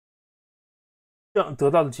这样得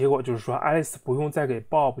到的结果就是说 Alice 不用再给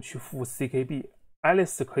Bob 去付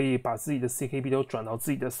CKB。Alice 可以把自己的 CKB 都转到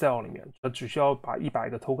自己的 cell 里面，他只需要把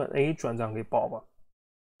100个 token A 转账给 Bob。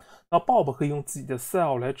那 Bob 可以用自己的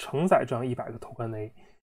cell 来承载这样100个 token A。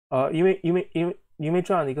因为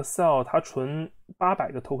这样的一个 cell， 它存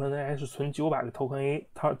800个 token A 还是存900个 token A，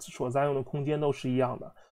 它所占用的空间都是一样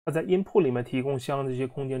的。它在 input 里面提供相应的这些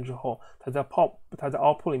空间之后，它在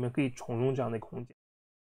output 里面可以重用这样的空间。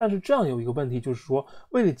但是这样有一个问题，就是说，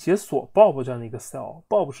为了解锁 Bob 这样的一个 cell，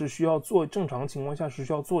 Bob 是需要正常情况下是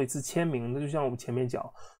需要做一次签名的。就像我们前面讲，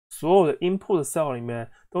所有的 input cell 里面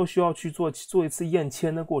都需要去做一次验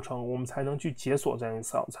签的过程，我们才能去解锁这样一个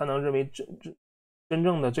cell， 才能认为真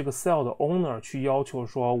正的这个 cell 的 owner 去要求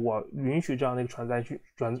说，我允许这样的一个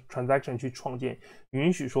transaction 去创建，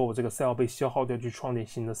允许说我这个 cell 被消耗掉去创建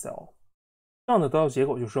新的 cell。这样的得到结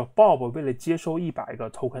果就是说 Bob 为了接收100个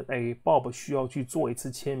token A， Bob 需要去做一次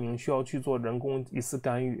签名，需要去做人工一次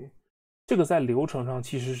干预，这个在流程上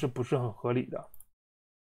其实是不是很合理的。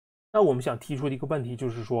那我们想提出的一个问题就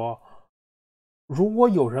是说，如果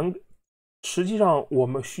有人，实际上我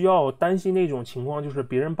们需要担心的一种情况就是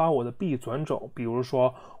别人把我的币转走，比如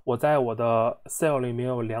说我在我的 cell 里面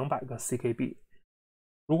有200个 CKB，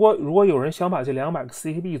 如果有人想把这200个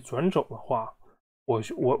CKB 转走的话，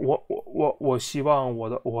我希望我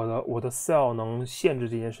的 cell 能限制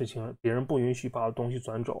这件事情，别人不允许把东西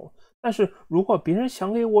转走。但是如果别人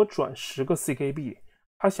想给我转10个 CKB，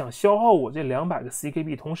 他想消耗我这200个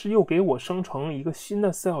CKB， 同时又给我生成一个新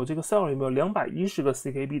的 cell， 这个 cell 里面有210个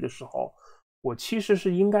CKB 的时候，我其实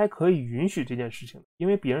是应该可以允许这件事情的，因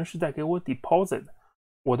为别人是在给我 deposit，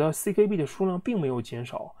 我的 CKB 的数量并没有减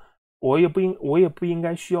少。我也不应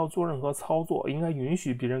该需要做任何操作，应该允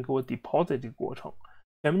许别人给我 deposit 这个过程。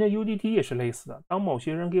前面的 UDT 也是类似的，当某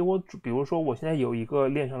些人给我，比如说我现在有一个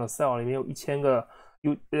链上的 cell 里面有1000个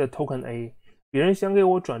token A， 别人想给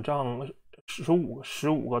我转账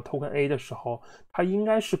15个 token A 的时候，他应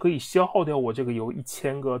该是可以消耗掉我这个有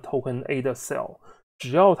1000个 token A 的 cell，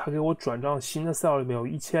 只要他给我转账新的 cell 里面有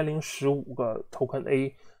1015个 token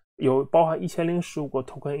A， 有包含1015个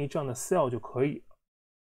token A 这样的 cell 就可以。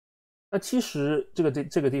那其实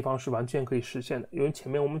这个地方是完全可以实现的，因为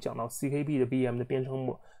前面我们讲到 CKB 的 VM 的编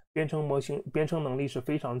程模型编程能力是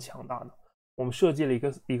非常强大的。我们设计了一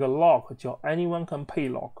个 lock 叫 anyone can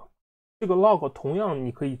pay lock， 这个 lock 同样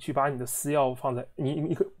你可以去把你的私钥放在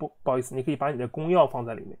不好意思，你可以把你的公钥放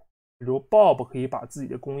在里面，比如 Bob 可以把自己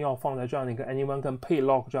的公钥放在这样的一个 anyone can pay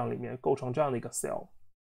lock 这样里面，构成这样的一个 cell。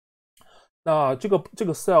那这个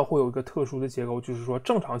cell 会有一个特殊的结构，就是说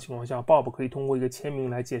正常情况下 Bob 可以通过一个签名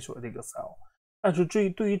来解锁这个 cell， 但是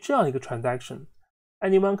对于这样一个 transaction，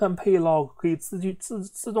 anyone can pay log 可以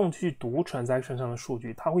自动去读 transaction 上的数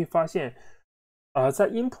据，它会发现在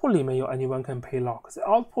input 里面有 anyone can pay log， 在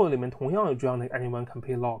output 里面同样有这样的 anyone can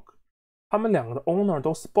pay log， 他们两个的 owner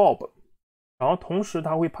都是 Bob， 然后同时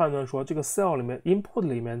他会判断说这个 cell 里面 input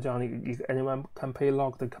里面这样的一个 anyone can pay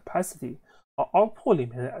log 的 capacity output 里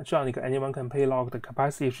面这样的一个 anyone can pay log 的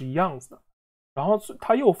capacity 是一样子的，然后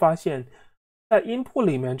他又发现，在 input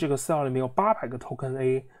里面这个 cell 里面有800个 token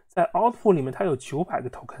A， 在 output 里面它有900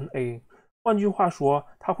个 token A。换句话说，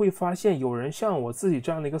他会发现有人像我自己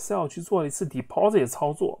这样的一个 cell 去做了一次 deposit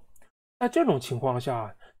操作。在这种情况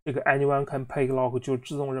下，这个 anyone can pay log 就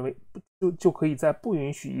自动认为就可以在不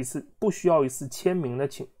需要一次签名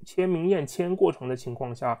验签过程的情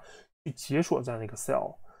况下去解锁这样的一个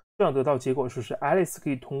cell。这样得到结果就是 Alice 可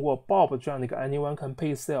以通过 Bob 这样的一个 anyone can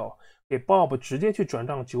pay cell 给 Bob 直接去转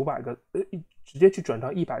账100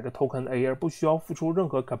个 token A， 而不需要付出任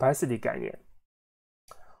何 capacity 概念。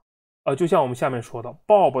就像我们下面说的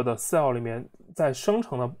 ，Bob 的 cell 里面，在生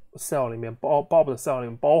成的 cell 里面，Bob 的 cell 里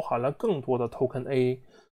面包含了更多的 token A，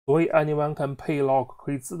 所以 anyone can pay log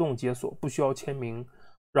可以自动解锁，不需要签名，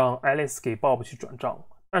让 Alice 给 Bob 去转账。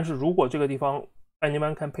但是如果这个地方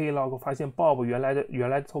anyone can pay log 发现 Bob 原来的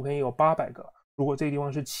token A 有800个，如果这个地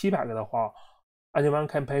方是700个的话 ，anyone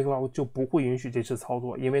can pay log 就不会允许这次操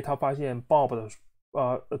作，因为他发现 Bob 的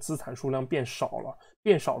资产数量变少了，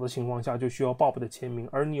变少的情况下就需要 Bob 的签名，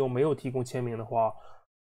而你又没有提供签名的话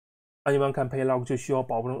 ，anyone can pay log 就需要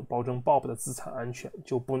保证 Bob 的资产安全，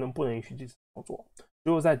就不能允许这次操作。只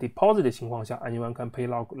有在 deposit 的情况下 ，anyone can pay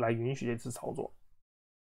log 来允许这次操作。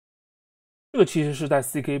这个其实是在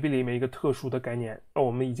CKB 里面一个特殊的概念，我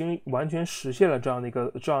们已经完全实现了这样的一个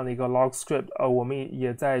log script，我们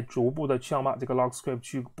也在逐步的想把这个 log script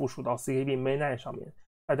去部署到 CKB mainnet 上面。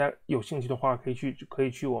大家有兴趣的话，可以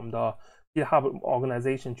去我们的 GitHub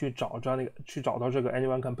organization 去找到这个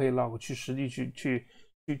anyone can pay log， 去实际去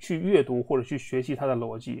阅读或者去学习它的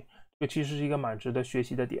逻辑，这其实是一个蛮值得学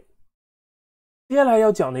习的点。接下来要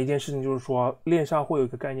讲的一件事情就是说，链上会有一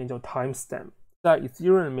个概念叫 timestamp， 在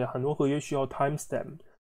Ethereum 里面很多合约需要 timestamp，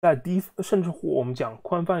 在甚至乎我们讲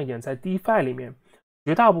宽泛一点，在 DeFi 里面。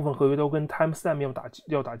绝大部分合约都跟 timestamp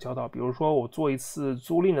要打交道，比如说我做一次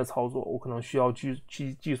租赁的操作，我可能需要去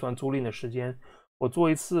计算租赁的时间；我做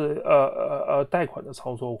一次贷款的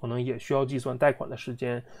操作，我可能也需要计算贷款的时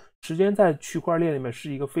间。时间在区块链里面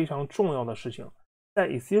是一个非常重要的事情，在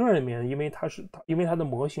Ethereum 里面，因为它的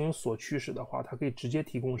模型所驱使的话，它可以直接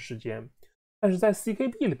提供时间，但是在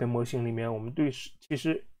CKB 里面模型里面，我们其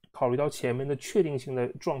实考虑到前面的确定性的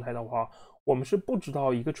状态的话。我们是不知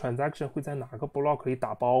道一个 transaction 会在哪个 block 里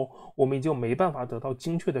打包，我们也就没办法得到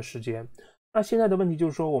精确的时间。那现在的问题就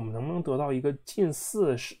是说，我们能不能得到一个近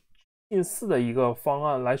似的一个方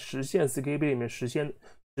案来实现 CKB 里面实现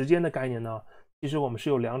时间的概念呢？其实我们是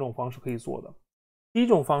有2种方式可以做的。第一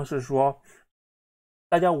种方式是说，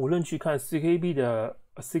大家无论去看 CKB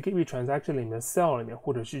transaction 里面 cell 里面，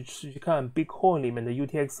或者是去看 Bitcoin 里面的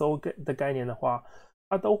UTXO 的概念的话。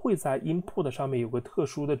它都会在 input 上面有个特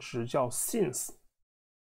殊的值叫 since，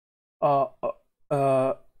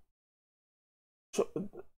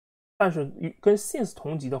 但是跟 since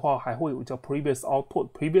同级的话，还会有叫 previous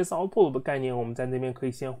output。previous output 的概念，我们在那边可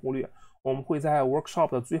以先忽略，我们会在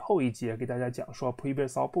workshop 的最后一节给大家讲说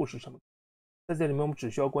previous output 是什么。在这里面，我们只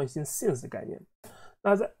需要关心 since 的概念。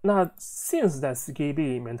那 since 在 CKB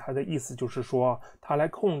里面，它的意思就是说，它来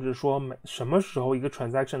控制说什么时候一个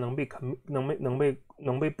transaction 能被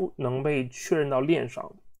确认到链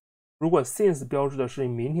上。如果 since 标志的是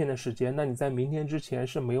明天的时间，那你在明天之前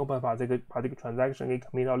是没有办法把这个 transaction 给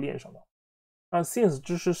commit 到链上的。那 since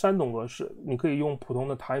支持3种格式，你可以用普通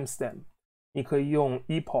的 timestamp， 你可以用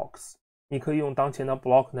epochs， 你可以用当前的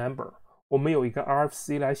block number。我们有一个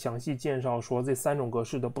RFC 来详细介绍说这3种格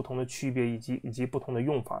式的不同的区别以及不同的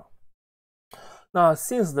用法。那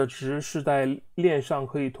since 的值是在链上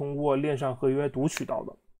可以通过链上合约读取到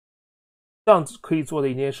的。这样子可以做的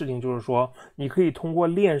一件事情就是说，你可以通过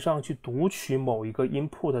链上去读取某一个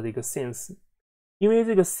input 的一个 since， 因为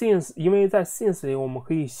在 since 里我们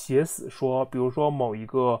可以写死说，比如说某一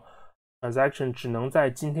个 transaction 只能在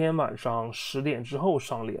今天晚上10点之后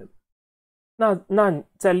上链。那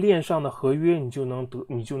在链上的合约，你就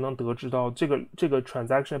能得知到这个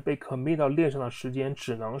transaction 被 commit 到链上的时间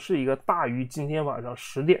只能是一个大于今天晚上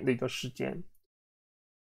10点的一个时间。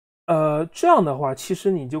这样的话，其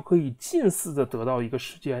实你就可以近似的得到一个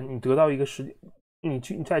时间，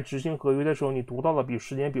你在执行合约的时候，你读到了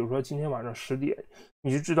时间，比如说今天晚上10点，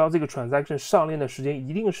你就知道这个 transaction 上链的时间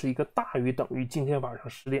一定是一个大于等于今天晚上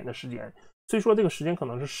10点的时间。所以说这个时间可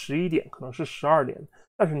能是11点，可能是12点，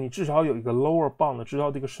但是你至少有一个 lower bound， 知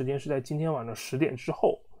道这个时间是在今天晚上10点之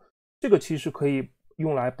后。这个其实可以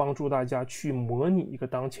用来帮助大家去模拟一个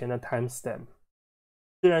当前的 timestamp。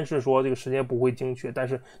虽然是说这个时间不会精确，但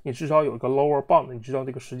是你至少有一个 lower bound， 你知道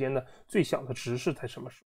这个时间的最小的值是在什么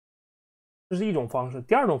时候。这是一种方式。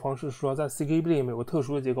第二种方式是说，在 CKB 里面有个特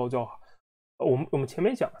殊的结构叫我们前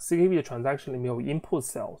面讲 CKB 的 transaction 里面有 input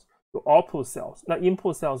cells，有 output cells， 那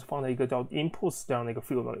input cells 放在一个叫 inputs 这样的一个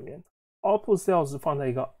field 里面， output cells 放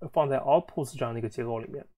在 outputs 这样的一个结构里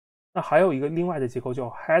面。那还有一个另外的结构叫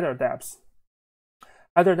header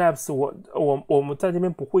Dapps。header Dapps 我们在这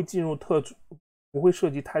边不会涉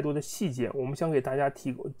及太多的细节，我们想给大家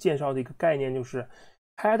介绍的一个概念就是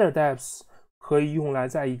header Dapps 可以用来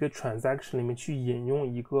在一个 transaction 里面去引用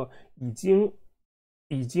一个已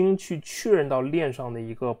经去确认到链上的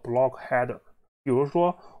一个 block header。比如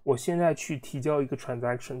说我现在去提交一个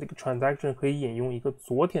transaction， 这个 transaction 可以引用一个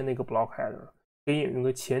昨天那个 block header，可以引用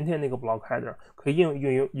个前天那个 block header， 可以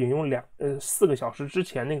引用4个小时之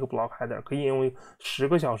前那个 block header， 可以引用10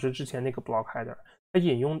个小时之前那个 block header。它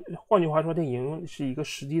换句话说，它引用是一个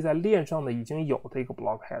实际在链上的已经有的一个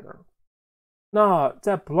block header。那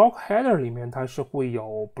在 block header 里面，它是会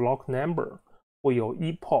有 block number， 会有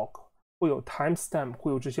epoch， 会有 timestamp，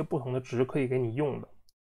 会有这些不同的值可以给你用的。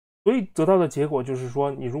所以得到的结果就是说，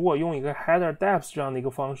你如果用一个 header Dapps 这样的一个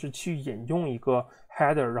方式去引用一个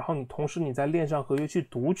header， 然后同时你在链上合约去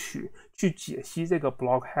读取、去解析这个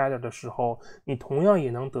block header 的时候，你同样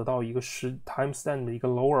也能得到一个timestamp 的一个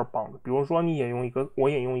lower bound。比如说我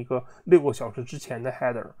引用一个6个小时之前的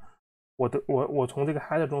header， 我从这个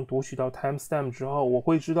header 中读取到 timestamp 之后，我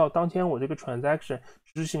会知道当前我这个 transaction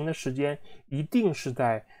执行的时间一定是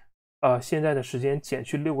在现在的时间减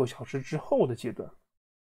去6个小时之后的阶段。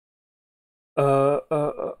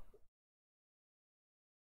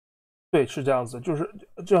对，是这样子，就是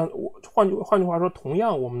这样。换句话说，同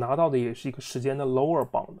样我们拿到的也是一个时间的 lower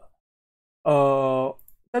bound。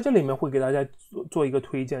在这里面会给大家做一个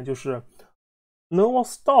推荐，就是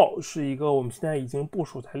Nervos 是一个我们现在已经部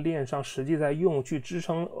署在链上，实际在用去支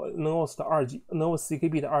撑 Nervos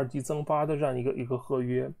CKB 的2级增发的这样一个合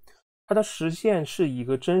约。它的实现是以一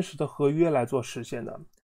个真实的合约来做实现的。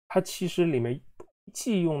它其实里面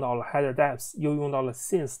既用到了 header Dapps， 又用到了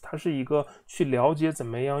since， 它是一个去了解怎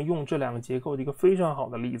么样用这2个结构的一个非常好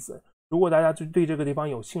的例子。如果大家对这个地方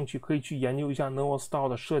有兴趣，可以去研究一下 Nervos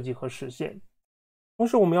的设计和实现。同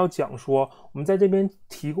时我们要讲说，我们在这边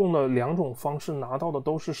提供的2种方式拿到的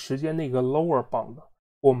都是时间的一个 lower bound，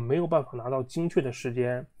 我们没有办法拿到精确的时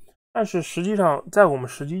间。但是实际上在我们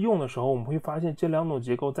实际用的时候，我们会发现这2种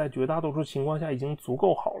结构在绝大多数情况下已经足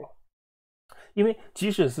够好了。因为即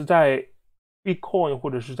使是在 Bitcoin 或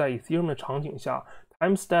者是在 Ethereum 的场景下，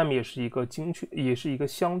 timestamp 也是一个也是一个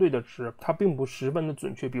相对的值，它并不十分的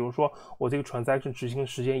准确。比如说我这个 transaction 执行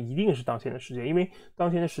时间一定是当前的时间，因为当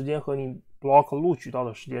前的时间和你 block 录取到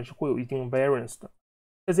的时间是会有一定 variance 的。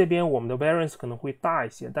在这边我们的 variance 可能会大一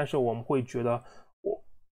些，但是我们会觉得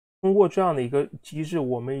通过这样的一个机制，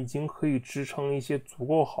我们已经可以支撑一些足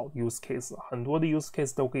够好的 use case， 很多的 use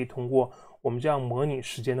case 都可以通过我们这样模拟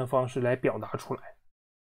时间的方式来表达出来。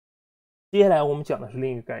接下来我们讲的是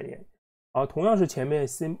另一个概念，同样是前面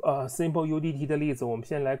simple UDT 的例子，我们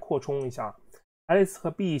先来扩充一下。Alice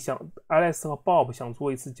和 Bob 想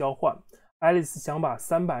做一次交换。Alice 想把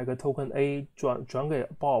300个 token A 转给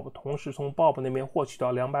Bob， 同时从 Bob 那边获取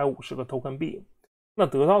到250个 token B。那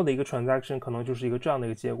得到的一个 transaction 可能就是一个这样的一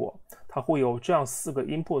个结果，它会有这样4个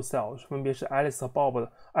input cell， 分别是 Alice 和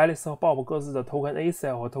Bob 各自的 token A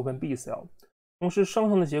cell 和 token B cell。同时生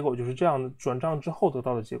成的结果就是这样的，转账之后得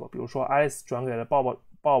到的结果。比如说 Alice 转给了 Bob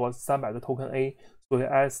 300个 token A， 所以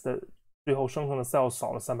Alice 的最后生成的 cell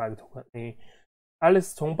少了300个 token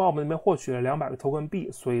A。Alice 从 Bob 那边获取了200个 token B，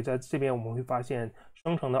 所以在这边我们会发现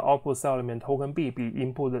生成的 output cell 里面 token B 比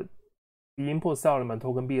input cell 里面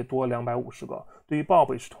token B 多250个。对于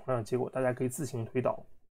Bob 也是同样的结果，大家可以自行推导。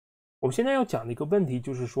我们现在要讲的一个问题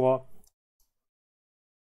就是说，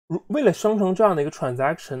为了生成这样的一个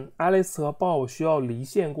transaction， Alice 和 Bob 需要离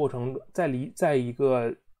线过程，在一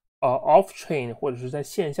个off chain 或者是在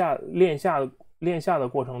链下的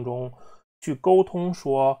过程中去沟通，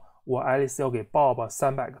说我 Alice 要给 Bob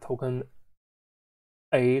 300个 token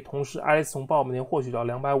A， 同时 Alice 从 Bob 那边获取到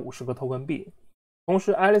250个 token B。同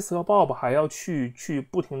时 Alice 和 Bob 还要去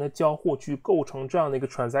不停的交互，去构成这样的一个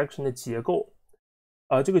transaction 的结构。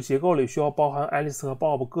这个结构里需要包含 Alice 和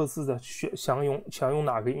Bob 各自的想用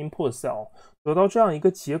哪个 input cell。得到这样一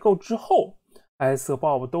个结构之后， Alice 和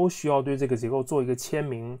Bob 都需要对这个结构做一个签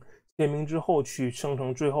名之后去生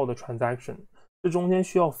成最后的 transaction。这中间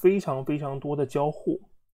需要非常非常多的交互。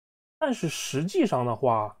但是实际上的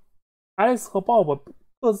话， Alice 和 Bob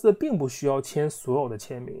各自并不需要签所有的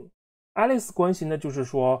签名。Alice 关心的就是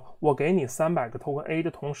说，我给你300个 token A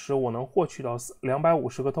的同时，我能获取到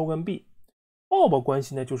250个 token B。Bob 关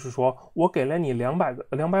心的就是说，我给了你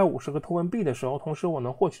250个 token B 的时候，同时我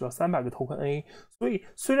能获取到300个 token A。所以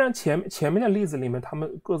虽然前面的例子里面他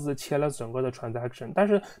们各自签了整个的 transaction， 但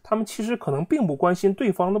是他们其实可能并不关心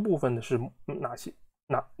对方的部分的是哪些，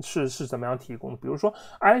是怎么样提供的。比如说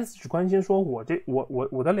Alice 只关心说我的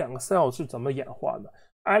2个 cell 是怎么演化的。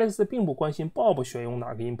Alice 并不关心 Bob 选用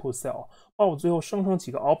哪个 input cell， Bob 最后生成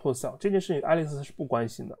几个 output cell， 这件事情 Alice 是不关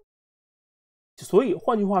心的。所以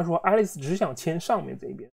换句话说， Alice 只想签上面这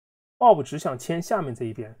一边， Bob 只想签下面这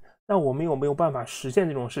一边。那我们有没有办法实现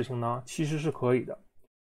这种事情呢？其实是可以的。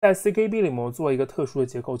在 CKB 里面我做一个特殊的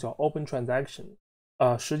结构叫 Open Transaction。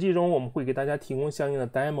实际中我们会给大家提供相应的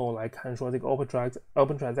demo 来看说这个 Open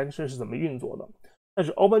Transaction 是怎么运作的。但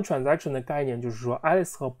是 open transaction 的概念就是说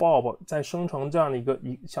Alice 和 Bob 在生成这样的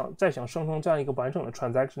想生成这样一个完整的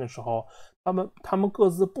transaction 的时候，他们各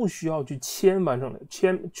自不需要去去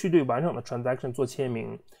对完整的 transaction 做签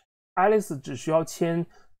名。Alice 只需要签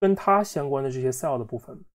跟他相关的这些 cell 的部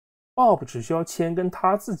分， Bob 只需要签跟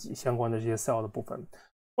他自己相关的这些 cell 的部分。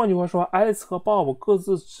换句话说 ，Alice 和 Bob 各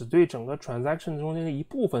自只对整个 transaction 中间的一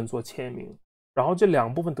部分做签名，然后这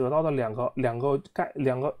两部分得到的两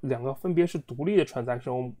个分别是独立的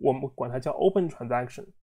transaction， 我们管它叫 open transaction。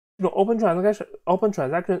这种 open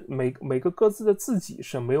transaction 每个各自的自己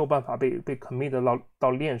是没有办法被 commit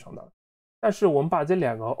到链上的。但是我们把这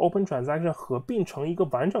两个 open transaction 合并成一个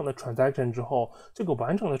完整的 transaction 之后，这个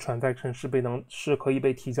完整的 transaction 是可以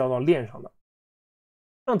被提交到链上的。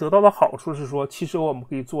这样得到的好处是说，其实我们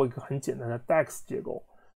可以做一个很简单的 Dapps 结构。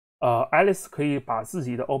Alice 可以把自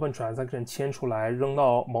己的 open transaction 签出来，扔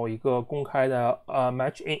到某一个公开的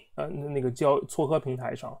match in 那个撮合平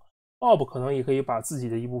台上。Bob 可能也可以把自己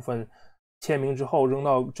的一部分签名之后扔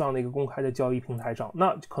到这样的一个公开的交易平台上，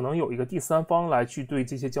那可能有一个第三方来去对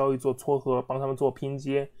这些交易做撮合，帮他们做拼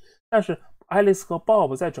接。但是 Alice 和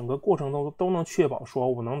Bob 在整个过程中都能确保说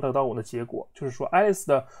我能得到我的结果，就是说 Alice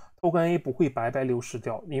的 token A 不会白白流失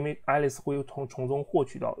掉，因为 Alice 会从中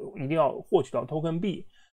一定要获取到 token B，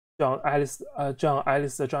 这样 Alice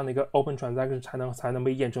的这样的一个 open transaction 才能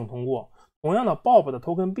被验证通过。同样的 Bob 的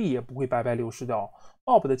token B 也不会白白流失掉，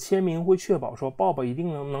 Bob 的签名会确保说 Bob 一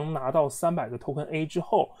定能拿到300个 token A 之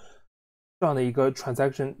后，这样的一个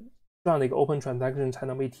transaction， 这样的一个 open transaction 才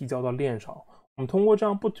能被提交到链上。我们通过这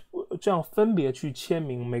样分别去签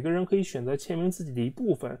名，每个人可以选择签名自己的一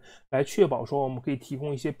部分，来确保说我们可以提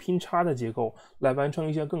供一些拼插的结构，来完成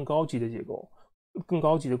一些更高级的结构、更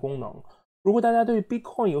高级的功能。如果大家对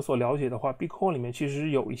Bitcoin 有所了解的话， Bitcoin 里面其实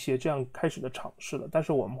有一些这样开始的尝试的，但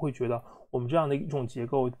是我们会觉得我们这样的一种结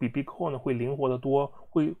构比 Bitcoin 会灵活得多，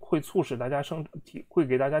会促使大家会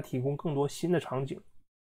给大家提供更多新的场景。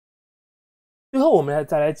最后我们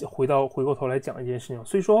再来回过头来讲一件事情，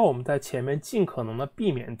所以说我们在前面尽可能的避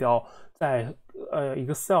免掉在一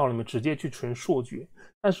个 cell 里面直接去存数据，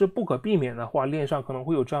但是不可避免的话，链上可能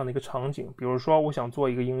会有这样的一个场景，比如说我想做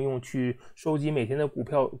一个应用去收集每天的股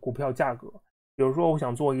票价格，比如说我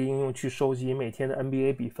想做一个应用去收集每天的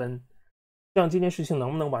NBA 比分，这样这件事情能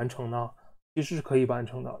不能完成呢？其实是可以完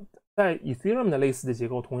成的。在 Ethereum 的类似的结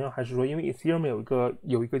构，同样还是说，因为 Ethereum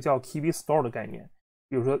有一个叫 CKB store 的概念，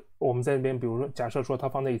比如说我们在那边，比如说假设说它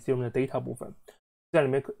放在 Ethereum 的 data 部分，在里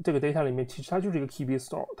面这个 data 里面其实它就是一个 CKB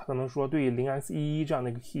store， 它可能说对 0x11 这样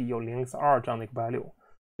的一个 key 有 0x2 这样的一个 value，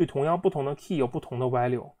 对同样不同的 key 有不同的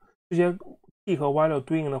value， 这些 key 和 value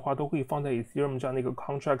对应的话都可以放在 Ethereum 这样的一个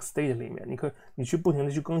contract state 里面，你去不停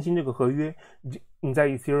的去更新这个合约，你在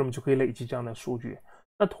Ethereum 就可以累积这样的数据。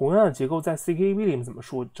那同样的结构在 CKB 里面怎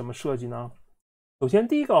么设计呢？首先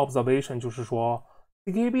第一个 observation 就是说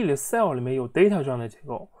CKB 的 cell 里面有 data 这样的结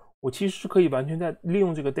构，我其实是可以完全在利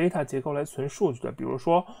用这个 data 结构来存数据的。比如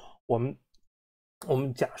说我们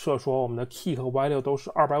假设说我们的 key 和 value 都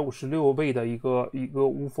是256位的一个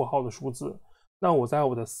无符号的数字，那我在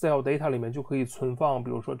我的 cell data 里面就可以存放，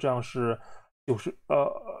比如说这样是32、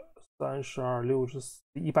64、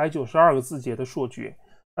192个字节的数据。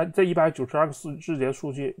在192个字节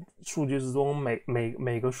数据之中，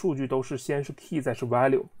每个数据都是先是 key 再是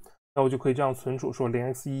value， 那我就可以这样存储说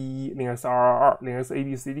 0x11、0x222、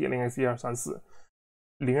0xabcd、0x1234、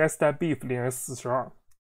0x-beef、0x42。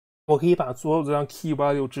我可以把所有这样 key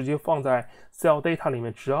value 直接放在 cell data 里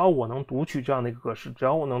面，只要我能读取这样的一个格式，只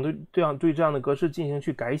要我能对这样的格式进行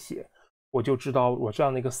去改写，我就知道我这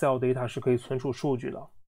样的一个 cell data 是可以存储数据的。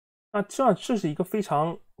那这是一个非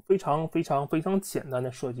常简单的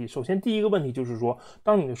设计。首先第一个问题就是说，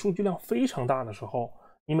当你的数据量非常大的时候，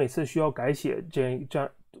你每次需要改写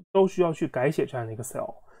都需要去改写这样的一个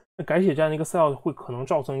cell。那改写这样的一个 cell 会可能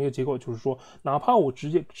造成一个结果，就是说哪怕我只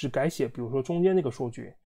改写比如说中间那个数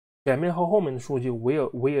据，前面和后面的数据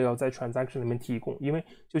我也要在 transaction 里面提供，因为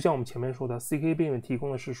就像我们前面说的 CKB 里面提供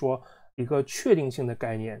的是说一个确定性的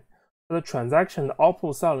概念，它的 transaction 的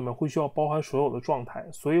output cell 里面会需要包含所有的状态，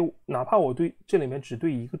所以哪怕我这里面只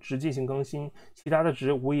对一个值进行更新，其他的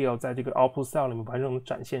值我也要在这个 output cell 里面完整的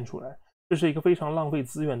展现出来，这是一个非常浪费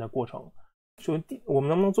资源的过程。所以我们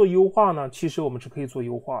能不能做优化呢？其实我们是可以做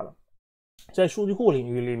优化的。在数据库领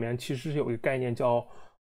域里面，其实是有一个概念叫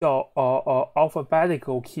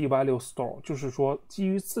alphabetical key value store， 就是说基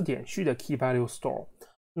于字典序的 key value store。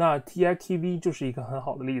那 TIKV 就是一个很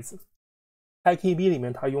好的例子。TypeScript 里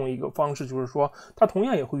面它用一个方式，就是说它同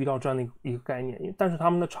样也会遇到这样的一个概念，但是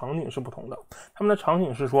它们的场景是不同的。它们的场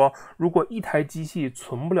景是说，如果一台机器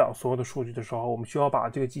存不了所有的数据的时候，我们需要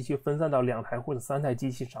把这个机器分散到2台或者3台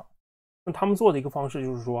机器上。那他们做的一个方式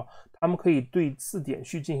就是说，他们可以对字典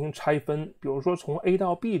序进行拆分，比如说从 A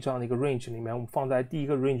到 B 这样的一个 range 里面，我们放在第一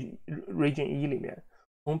个 region 1里面；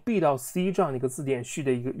从 B 到 C 这样的一个字典序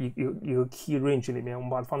的一个 key range 里面，我们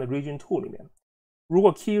把它放在 region 2里面。如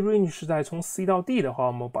果 key range 是在从 C 到 D 的话，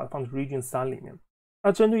我们把它放在 region 3里面。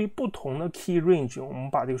那针对于不同的 key range， 我们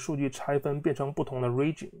把这个数据拆分变成不同的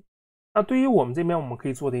region。那对于我们这边，我们可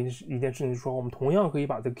以做的一件事情是说，我们同样可以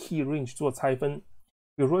把这个 key range 做拆分。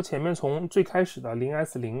比如说前面从最开始的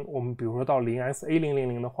 0s0， 我们比如说到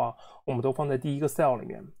 0sa000 的话，我们都放在第一个 cell 里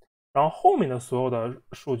面，然后后面的所有的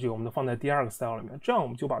数据我们都放在第二个 cell 里面，这样我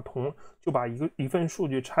们就把一份数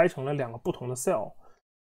据拆成了2个不同的 cell。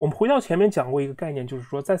我们回到前面讲过一个概念，就是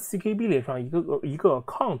说在 CKB 里上一个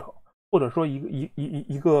count 或者说一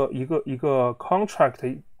个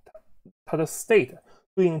contract， 它的 state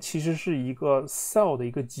对应其实是一个 cell 的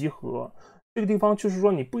一个集合。这个地方就是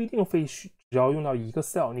说你不一定只要用到一个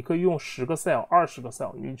cell， 你可以用10个 cell、20个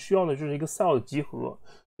cell， 你需要的就是一个 cell 的集合。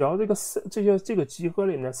只要这个集合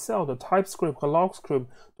里面的 cell 的 TypeScript 和 LogScript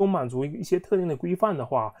都满足一些特定的规范的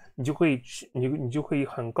话，你就可以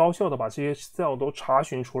很高效的把这些 cell 都查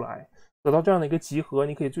询出来，得到这样的一个集合。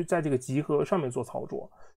你可以在这个集合上面做操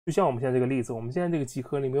作。就像我们现在这个例子，我们现在这个集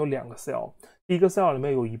合里面有2个 cell， 第一个 cell 里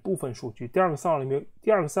面有一部分数据，第二个 cell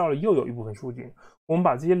里又有一部分数据。我们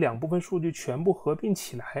把这些2部分数据全部合并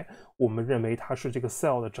起来，我们认为它是这个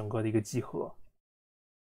cell 的整个的一个集合。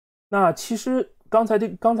那其实刚才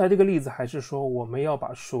这个例子还是说我们要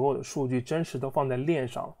把所有的数据真实的放在链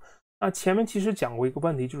上。那前面其实讲过一个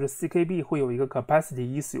问题，就是 CKB 会有一个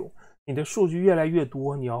capacity issue， 你的数据越来越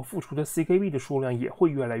多，你要付出的 CKB 的数量也会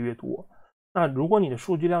越来越多。那如果你的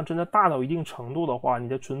数据量真的大到一定程度的话，你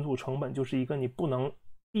的存储成本就是一个你不能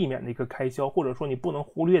避免的一个开销，或者说你不能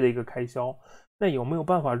忽略的一个开销。那有没有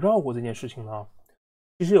办法绕过这件事情呢？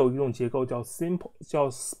其实有一种结构叫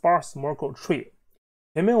sparse Merkle tree。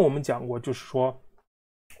前面我们讲过，就是说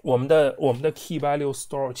我们的 key value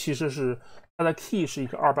store 其实是它的 key 是一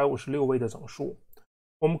个256位的整数。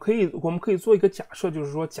我们可以做一个假设，就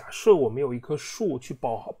是说假设我们有一棵树去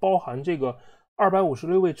包含这个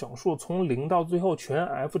256位整数从0到最后全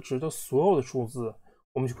f 值的所有的数字，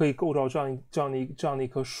我们就可以构造这样的一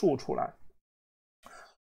棵树出来。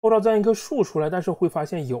构造这样一棵树出来，但是会发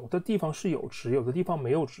现有的地方是有值，有的地方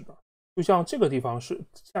没有值的。就像这个地方是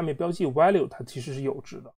下面标记 value， 它其实是有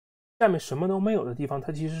值的，下面什么都没有的地方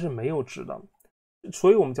它其实是没有值的。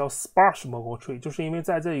所以我们叫 sparse Merkle tree， 就是因为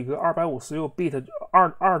在这一个256 bit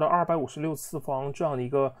 2到256次方这样的一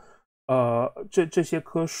个这些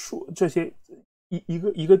棵树，这些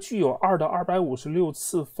一个具有2到256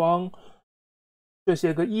次方这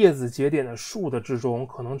些个叶子节点的树的之中，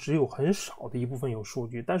可能只有很少的一部分有数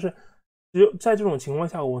据。但是只有在这种情况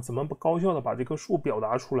下，我怎么高效的把这棵树表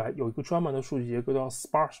达出来？有一个专门的数据结构叫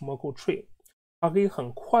sparse Merkle tree， 它可以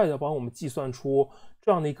很快的帮我们计算出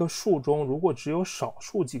这样的一棵树中，如果只有少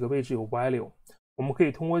数几个位置有 value， 我们可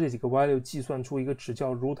以通过这几个 value 计算出一个值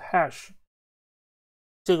叫 root hash。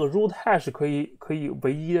这个 root hash 可以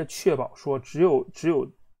唯一的确保说只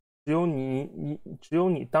有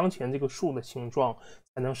你当前这个树的形状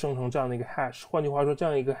才能生成这样的一个 hash。换句话说，这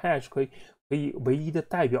样一个 hash 可以唯一的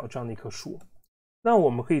代表这样的一棵树。那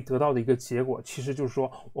我们可以得到的一个结果，其实就是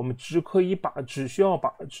说，我们只需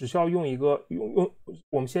要用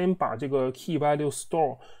我们先把这个 key value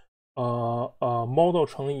store model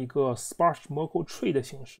成一个 sparse Merkle tree 的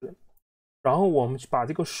形式，然后我们把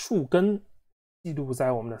这个树根记录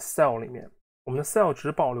在我们的 cell 里面。我们的 cell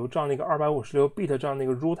只保留这样的一个256 bit 这样的一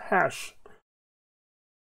个 root hash。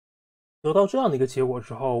得到这样的一个结果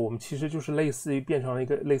之后，我们其实就是变成了一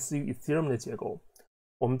个类似于 Ethereum 的结构。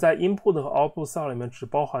我们在 input 和 output cell 里面只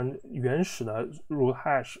包含原始的 root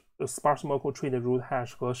hash sparse Merkle tree 的 root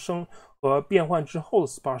hash 和变换之后的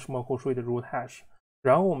sparse Merkle tree 的 root hash。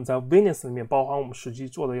然后我们在 witness 里面包含我们实际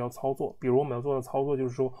做的操作，比如我们要做的操作就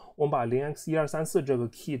是说，我们把 0x1234 这个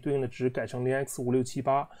key 对应的值改成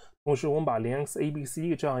 0x5678， 同时我们把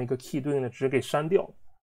 0xabc 这样一个 key 对应的值给删掉。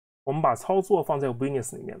我们把操作放在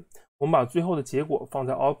witness 里面，我们把最后的结果放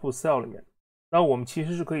在 output cell 里面。那我们其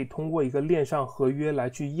实是可以通过一个链上合约来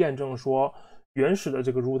去验证说，原始的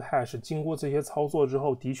这个 root hash 经过这些操作之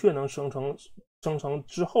后，的确能生成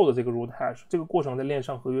之后的这个 root hash。这个过程在链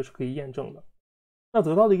上合约是可以验证的。那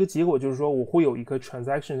得到的一个结果就是说，我会有一个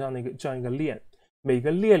transaction 这样一个链，每个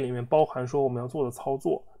链里面包含说我们要做的操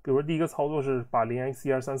作。比如说第一个操作是把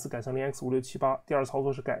 0x1234 改成 0x5678， 第二操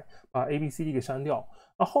作是把 abcd 给删掉。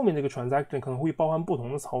那后面这个 transaction 可能会包含不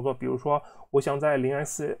同的操作，比如说我想在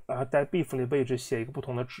 0x 在 beef 的位置写一个不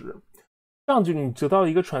同的值，这样就你得到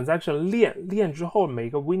一个 transaction 链之后，每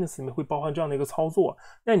个 witness 里面会包含这样的一个操作，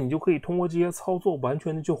那你就可以通过这些操作完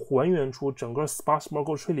全的就还原出整个 sparse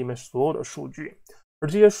Merkle tree 里面所有的数据，而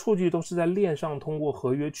这些数据都是在链上通过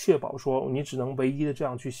合约确保说你只能唯一的这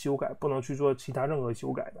样去修改，不能去做其他任何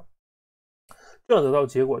修改的。这样得到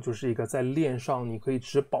结果就是一个在链上你可以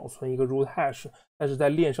只保存一个 root hash， 但是在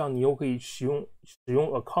链上你又可以使用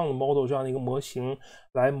account model 这样的一个模型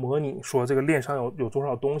来模拟说这个链上有多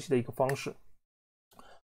少东西的一个方式。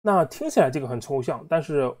那听起来这个很抽象，但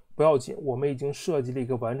是不要紧，我们已经设计了一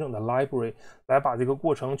个完整的 library 来把这个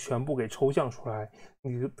过程全部给抽象出来。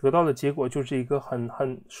你得到的结果就是一个很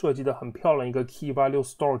设计的很漂亮一个 key value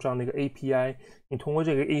store 这样的一个 API。你通过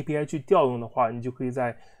这个 API 去调用的话，你就可以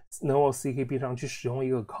在 Nervos CKB 上去使用一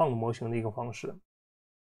个 account 模型的一个方式。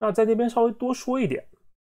那在这边稍微多说一点，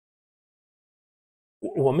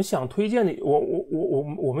我们想推荐的，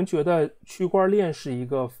我们觉得区块链是一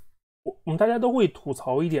个。我们大家都会吐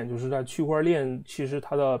槽一点，就是在区块链，其实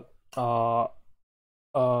它的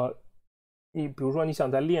你比如说你想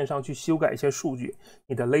在链上去修改一些数据，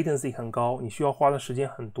你的 latency 很高，你需要花的时间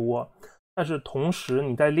很多，但是同时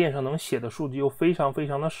你在链上能写的数据又非常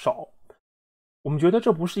的少。我们觉得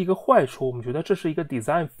这不是一个坏处，我们觉得这是一个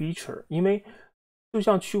design feature， 因为就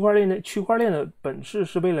像区块链的本质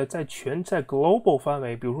是为了在 global 范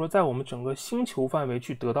围，比如说在我们整个星球范围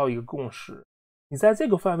去得到一个共识。你在这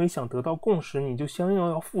个范围想得到共识，你就相应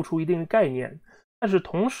要付出一定的概念，但是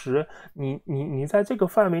同时你在这个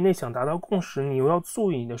范围内想达到共识，你又要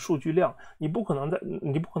注意你的数据量，你不可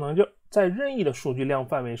能就在任意的数据量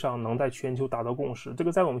范围上能在全球达到共识，这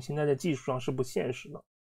个在我们现在的技术上是不现实的。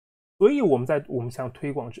所以我们想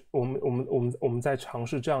推广，我们在尝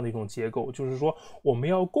试这样的一种结构，就是说我们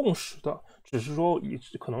要共识的，只是说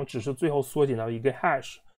可能只是最后缩减到一个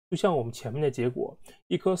hash。就像我们前面的结果，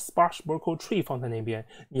一颗 sparse Merkle tree 放在那边，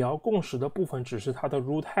你要共识的部分只是它的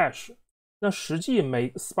root hash。那实际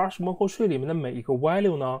sparse Merkle tree 里面的每一个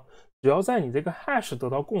value 呢，只要在你这个 hash 得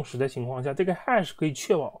到共识的情况下，这个 hash 可以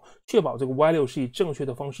确保这个 value 是以正确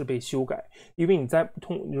的方式被修改。因为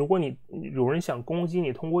如果有人想攻击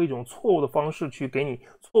你，通过一种错误的方式去给你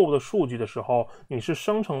错误的数据的时候，你是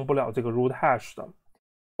生成不了这个 root hash 的。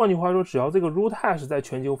换句话说，只要这个 root hash 在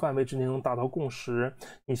全球范围之内能达到共识，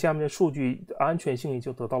你下面的数据的安全性也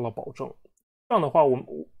就得到了保证。这样的话，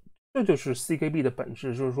这就是 CKB 的本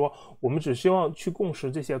质，就是说我们只希望去共识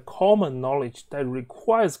这些 common knowledge that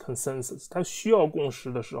requires consensus， 它需要共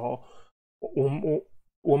识的时候，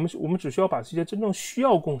我们只需要把这些真正需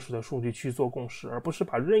要共识的数据去做共识，而不是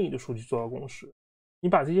把任意的数据做到共识。你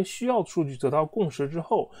把这些需要数据得到共识之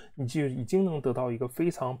后，你就已经能得到一个非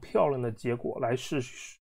常漂亮的结果来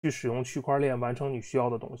去使用区块链完成你需要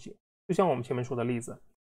的东西。就像我们前面说的例子，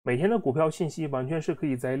每天的股票信息完全是可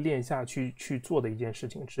以在链下去做的一件事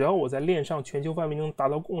情。只要我在链上全球范围能达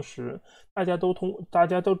到共识，大家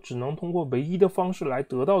都只能通过唯一的方式来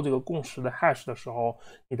得到这个共识的 hash 的时候，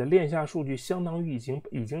你的链下数据相当于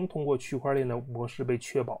已经通过区块链的模式被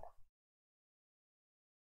确保了。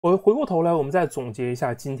我回过头来，我们再总结一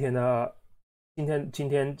下今天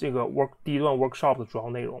这个第一段 workshop 的主要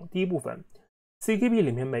内容。第一部分 CKB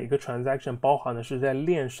里面每个 transaction 包含的是在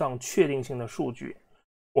链上确定性的数据，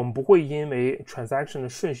我们不会因为 transaction 的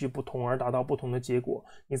顺序不同而达到不同的结果。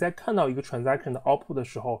你在看到一个 transaction 的 output 的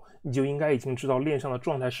时候，你就应该已经知道链上的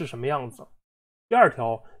状态是什么样子。第二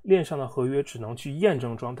条，链上的合约只能去验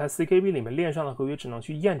证状态。CKB 里面链上的合约只能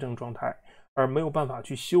去验证状态，而没有办法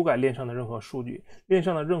去修改链上的任何数据。链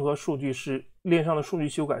上的数据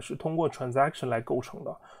修改是通过 transaction 来构成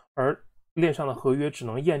的，而链上的合约只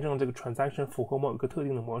能验证这个 transaction 符合某一个特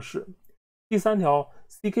定的模式。第三条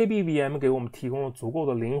 ，CKB VM 给我们提供了足够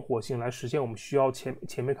的灵活性来实现我们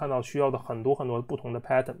前面看到需要的很多不同的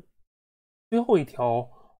pattern。最后一条，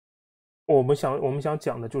我们想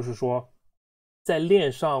讲的就是说，在链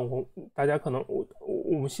上，我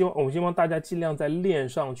们希望大家尽量在链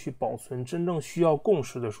上去保存真正需要共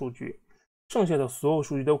识的数据，剩下的所有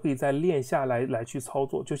数据都可以在链下来去操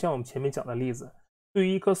作。就像我们前面讲的例子，对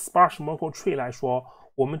于一颗 sparse Merkle tree 来说，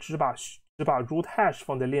我们只把 root hash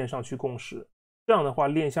放在链上去共识，这样的话，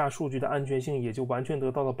链下数据的安全性也就完全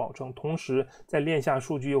得到了保证，同时在链下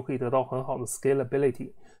数据又可以得到很好的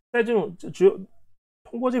scalability。在只有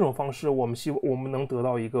通过这种方式，我们能得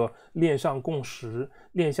到一个链上共识，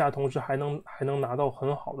链下同时还能拿到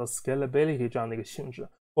很好的 scalability 这样的一个性质。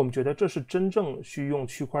我们觉得这是真正去用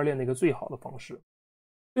区块链的一个最好的方式。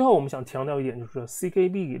最后，我们想强调一点，就是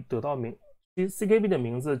CKB CKB 的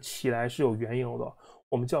名字起来是有缘由的，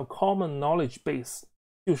我们叫 Common Knowledge Base，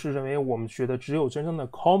 就是认为我们觉得只有真正的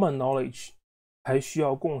Common Knowledge 才需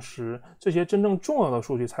要共识，这些真正重要的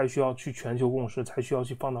数据才需要去全球共识，才需要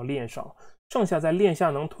去放到链上。剩下在链下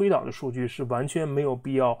能推导的数据是完全没有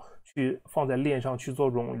必要去放在链上去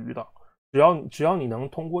做冗余的。只要你能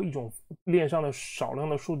通过一种链上的少量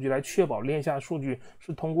的数据来确保链下数据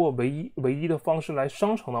是通过唯一的方式来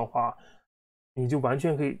生成的话，你就完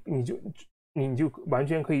全可以，你就完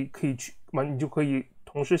全可以你就可以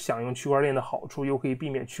同时享用区块链的好处，又可以避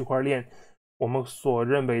免区块链我们所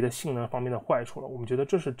认为的性能方面的坏处了。我们觉得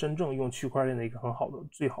这是真正用区块链的一个很好的、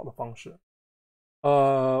最好的方式。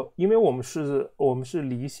因为我们是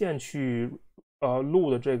离线去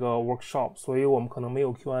录的这个 workshop， 所以我们可能没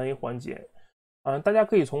有 Q&A 环节。大家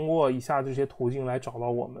可以通过以下这些途径来找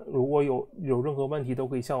到我们。如果有任何问题，都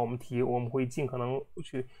可以向我们提，我们会尽可能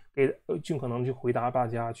去回答大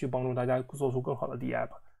家，去帮助大家做出更好的 DApp。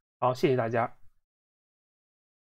好，谢谢大家。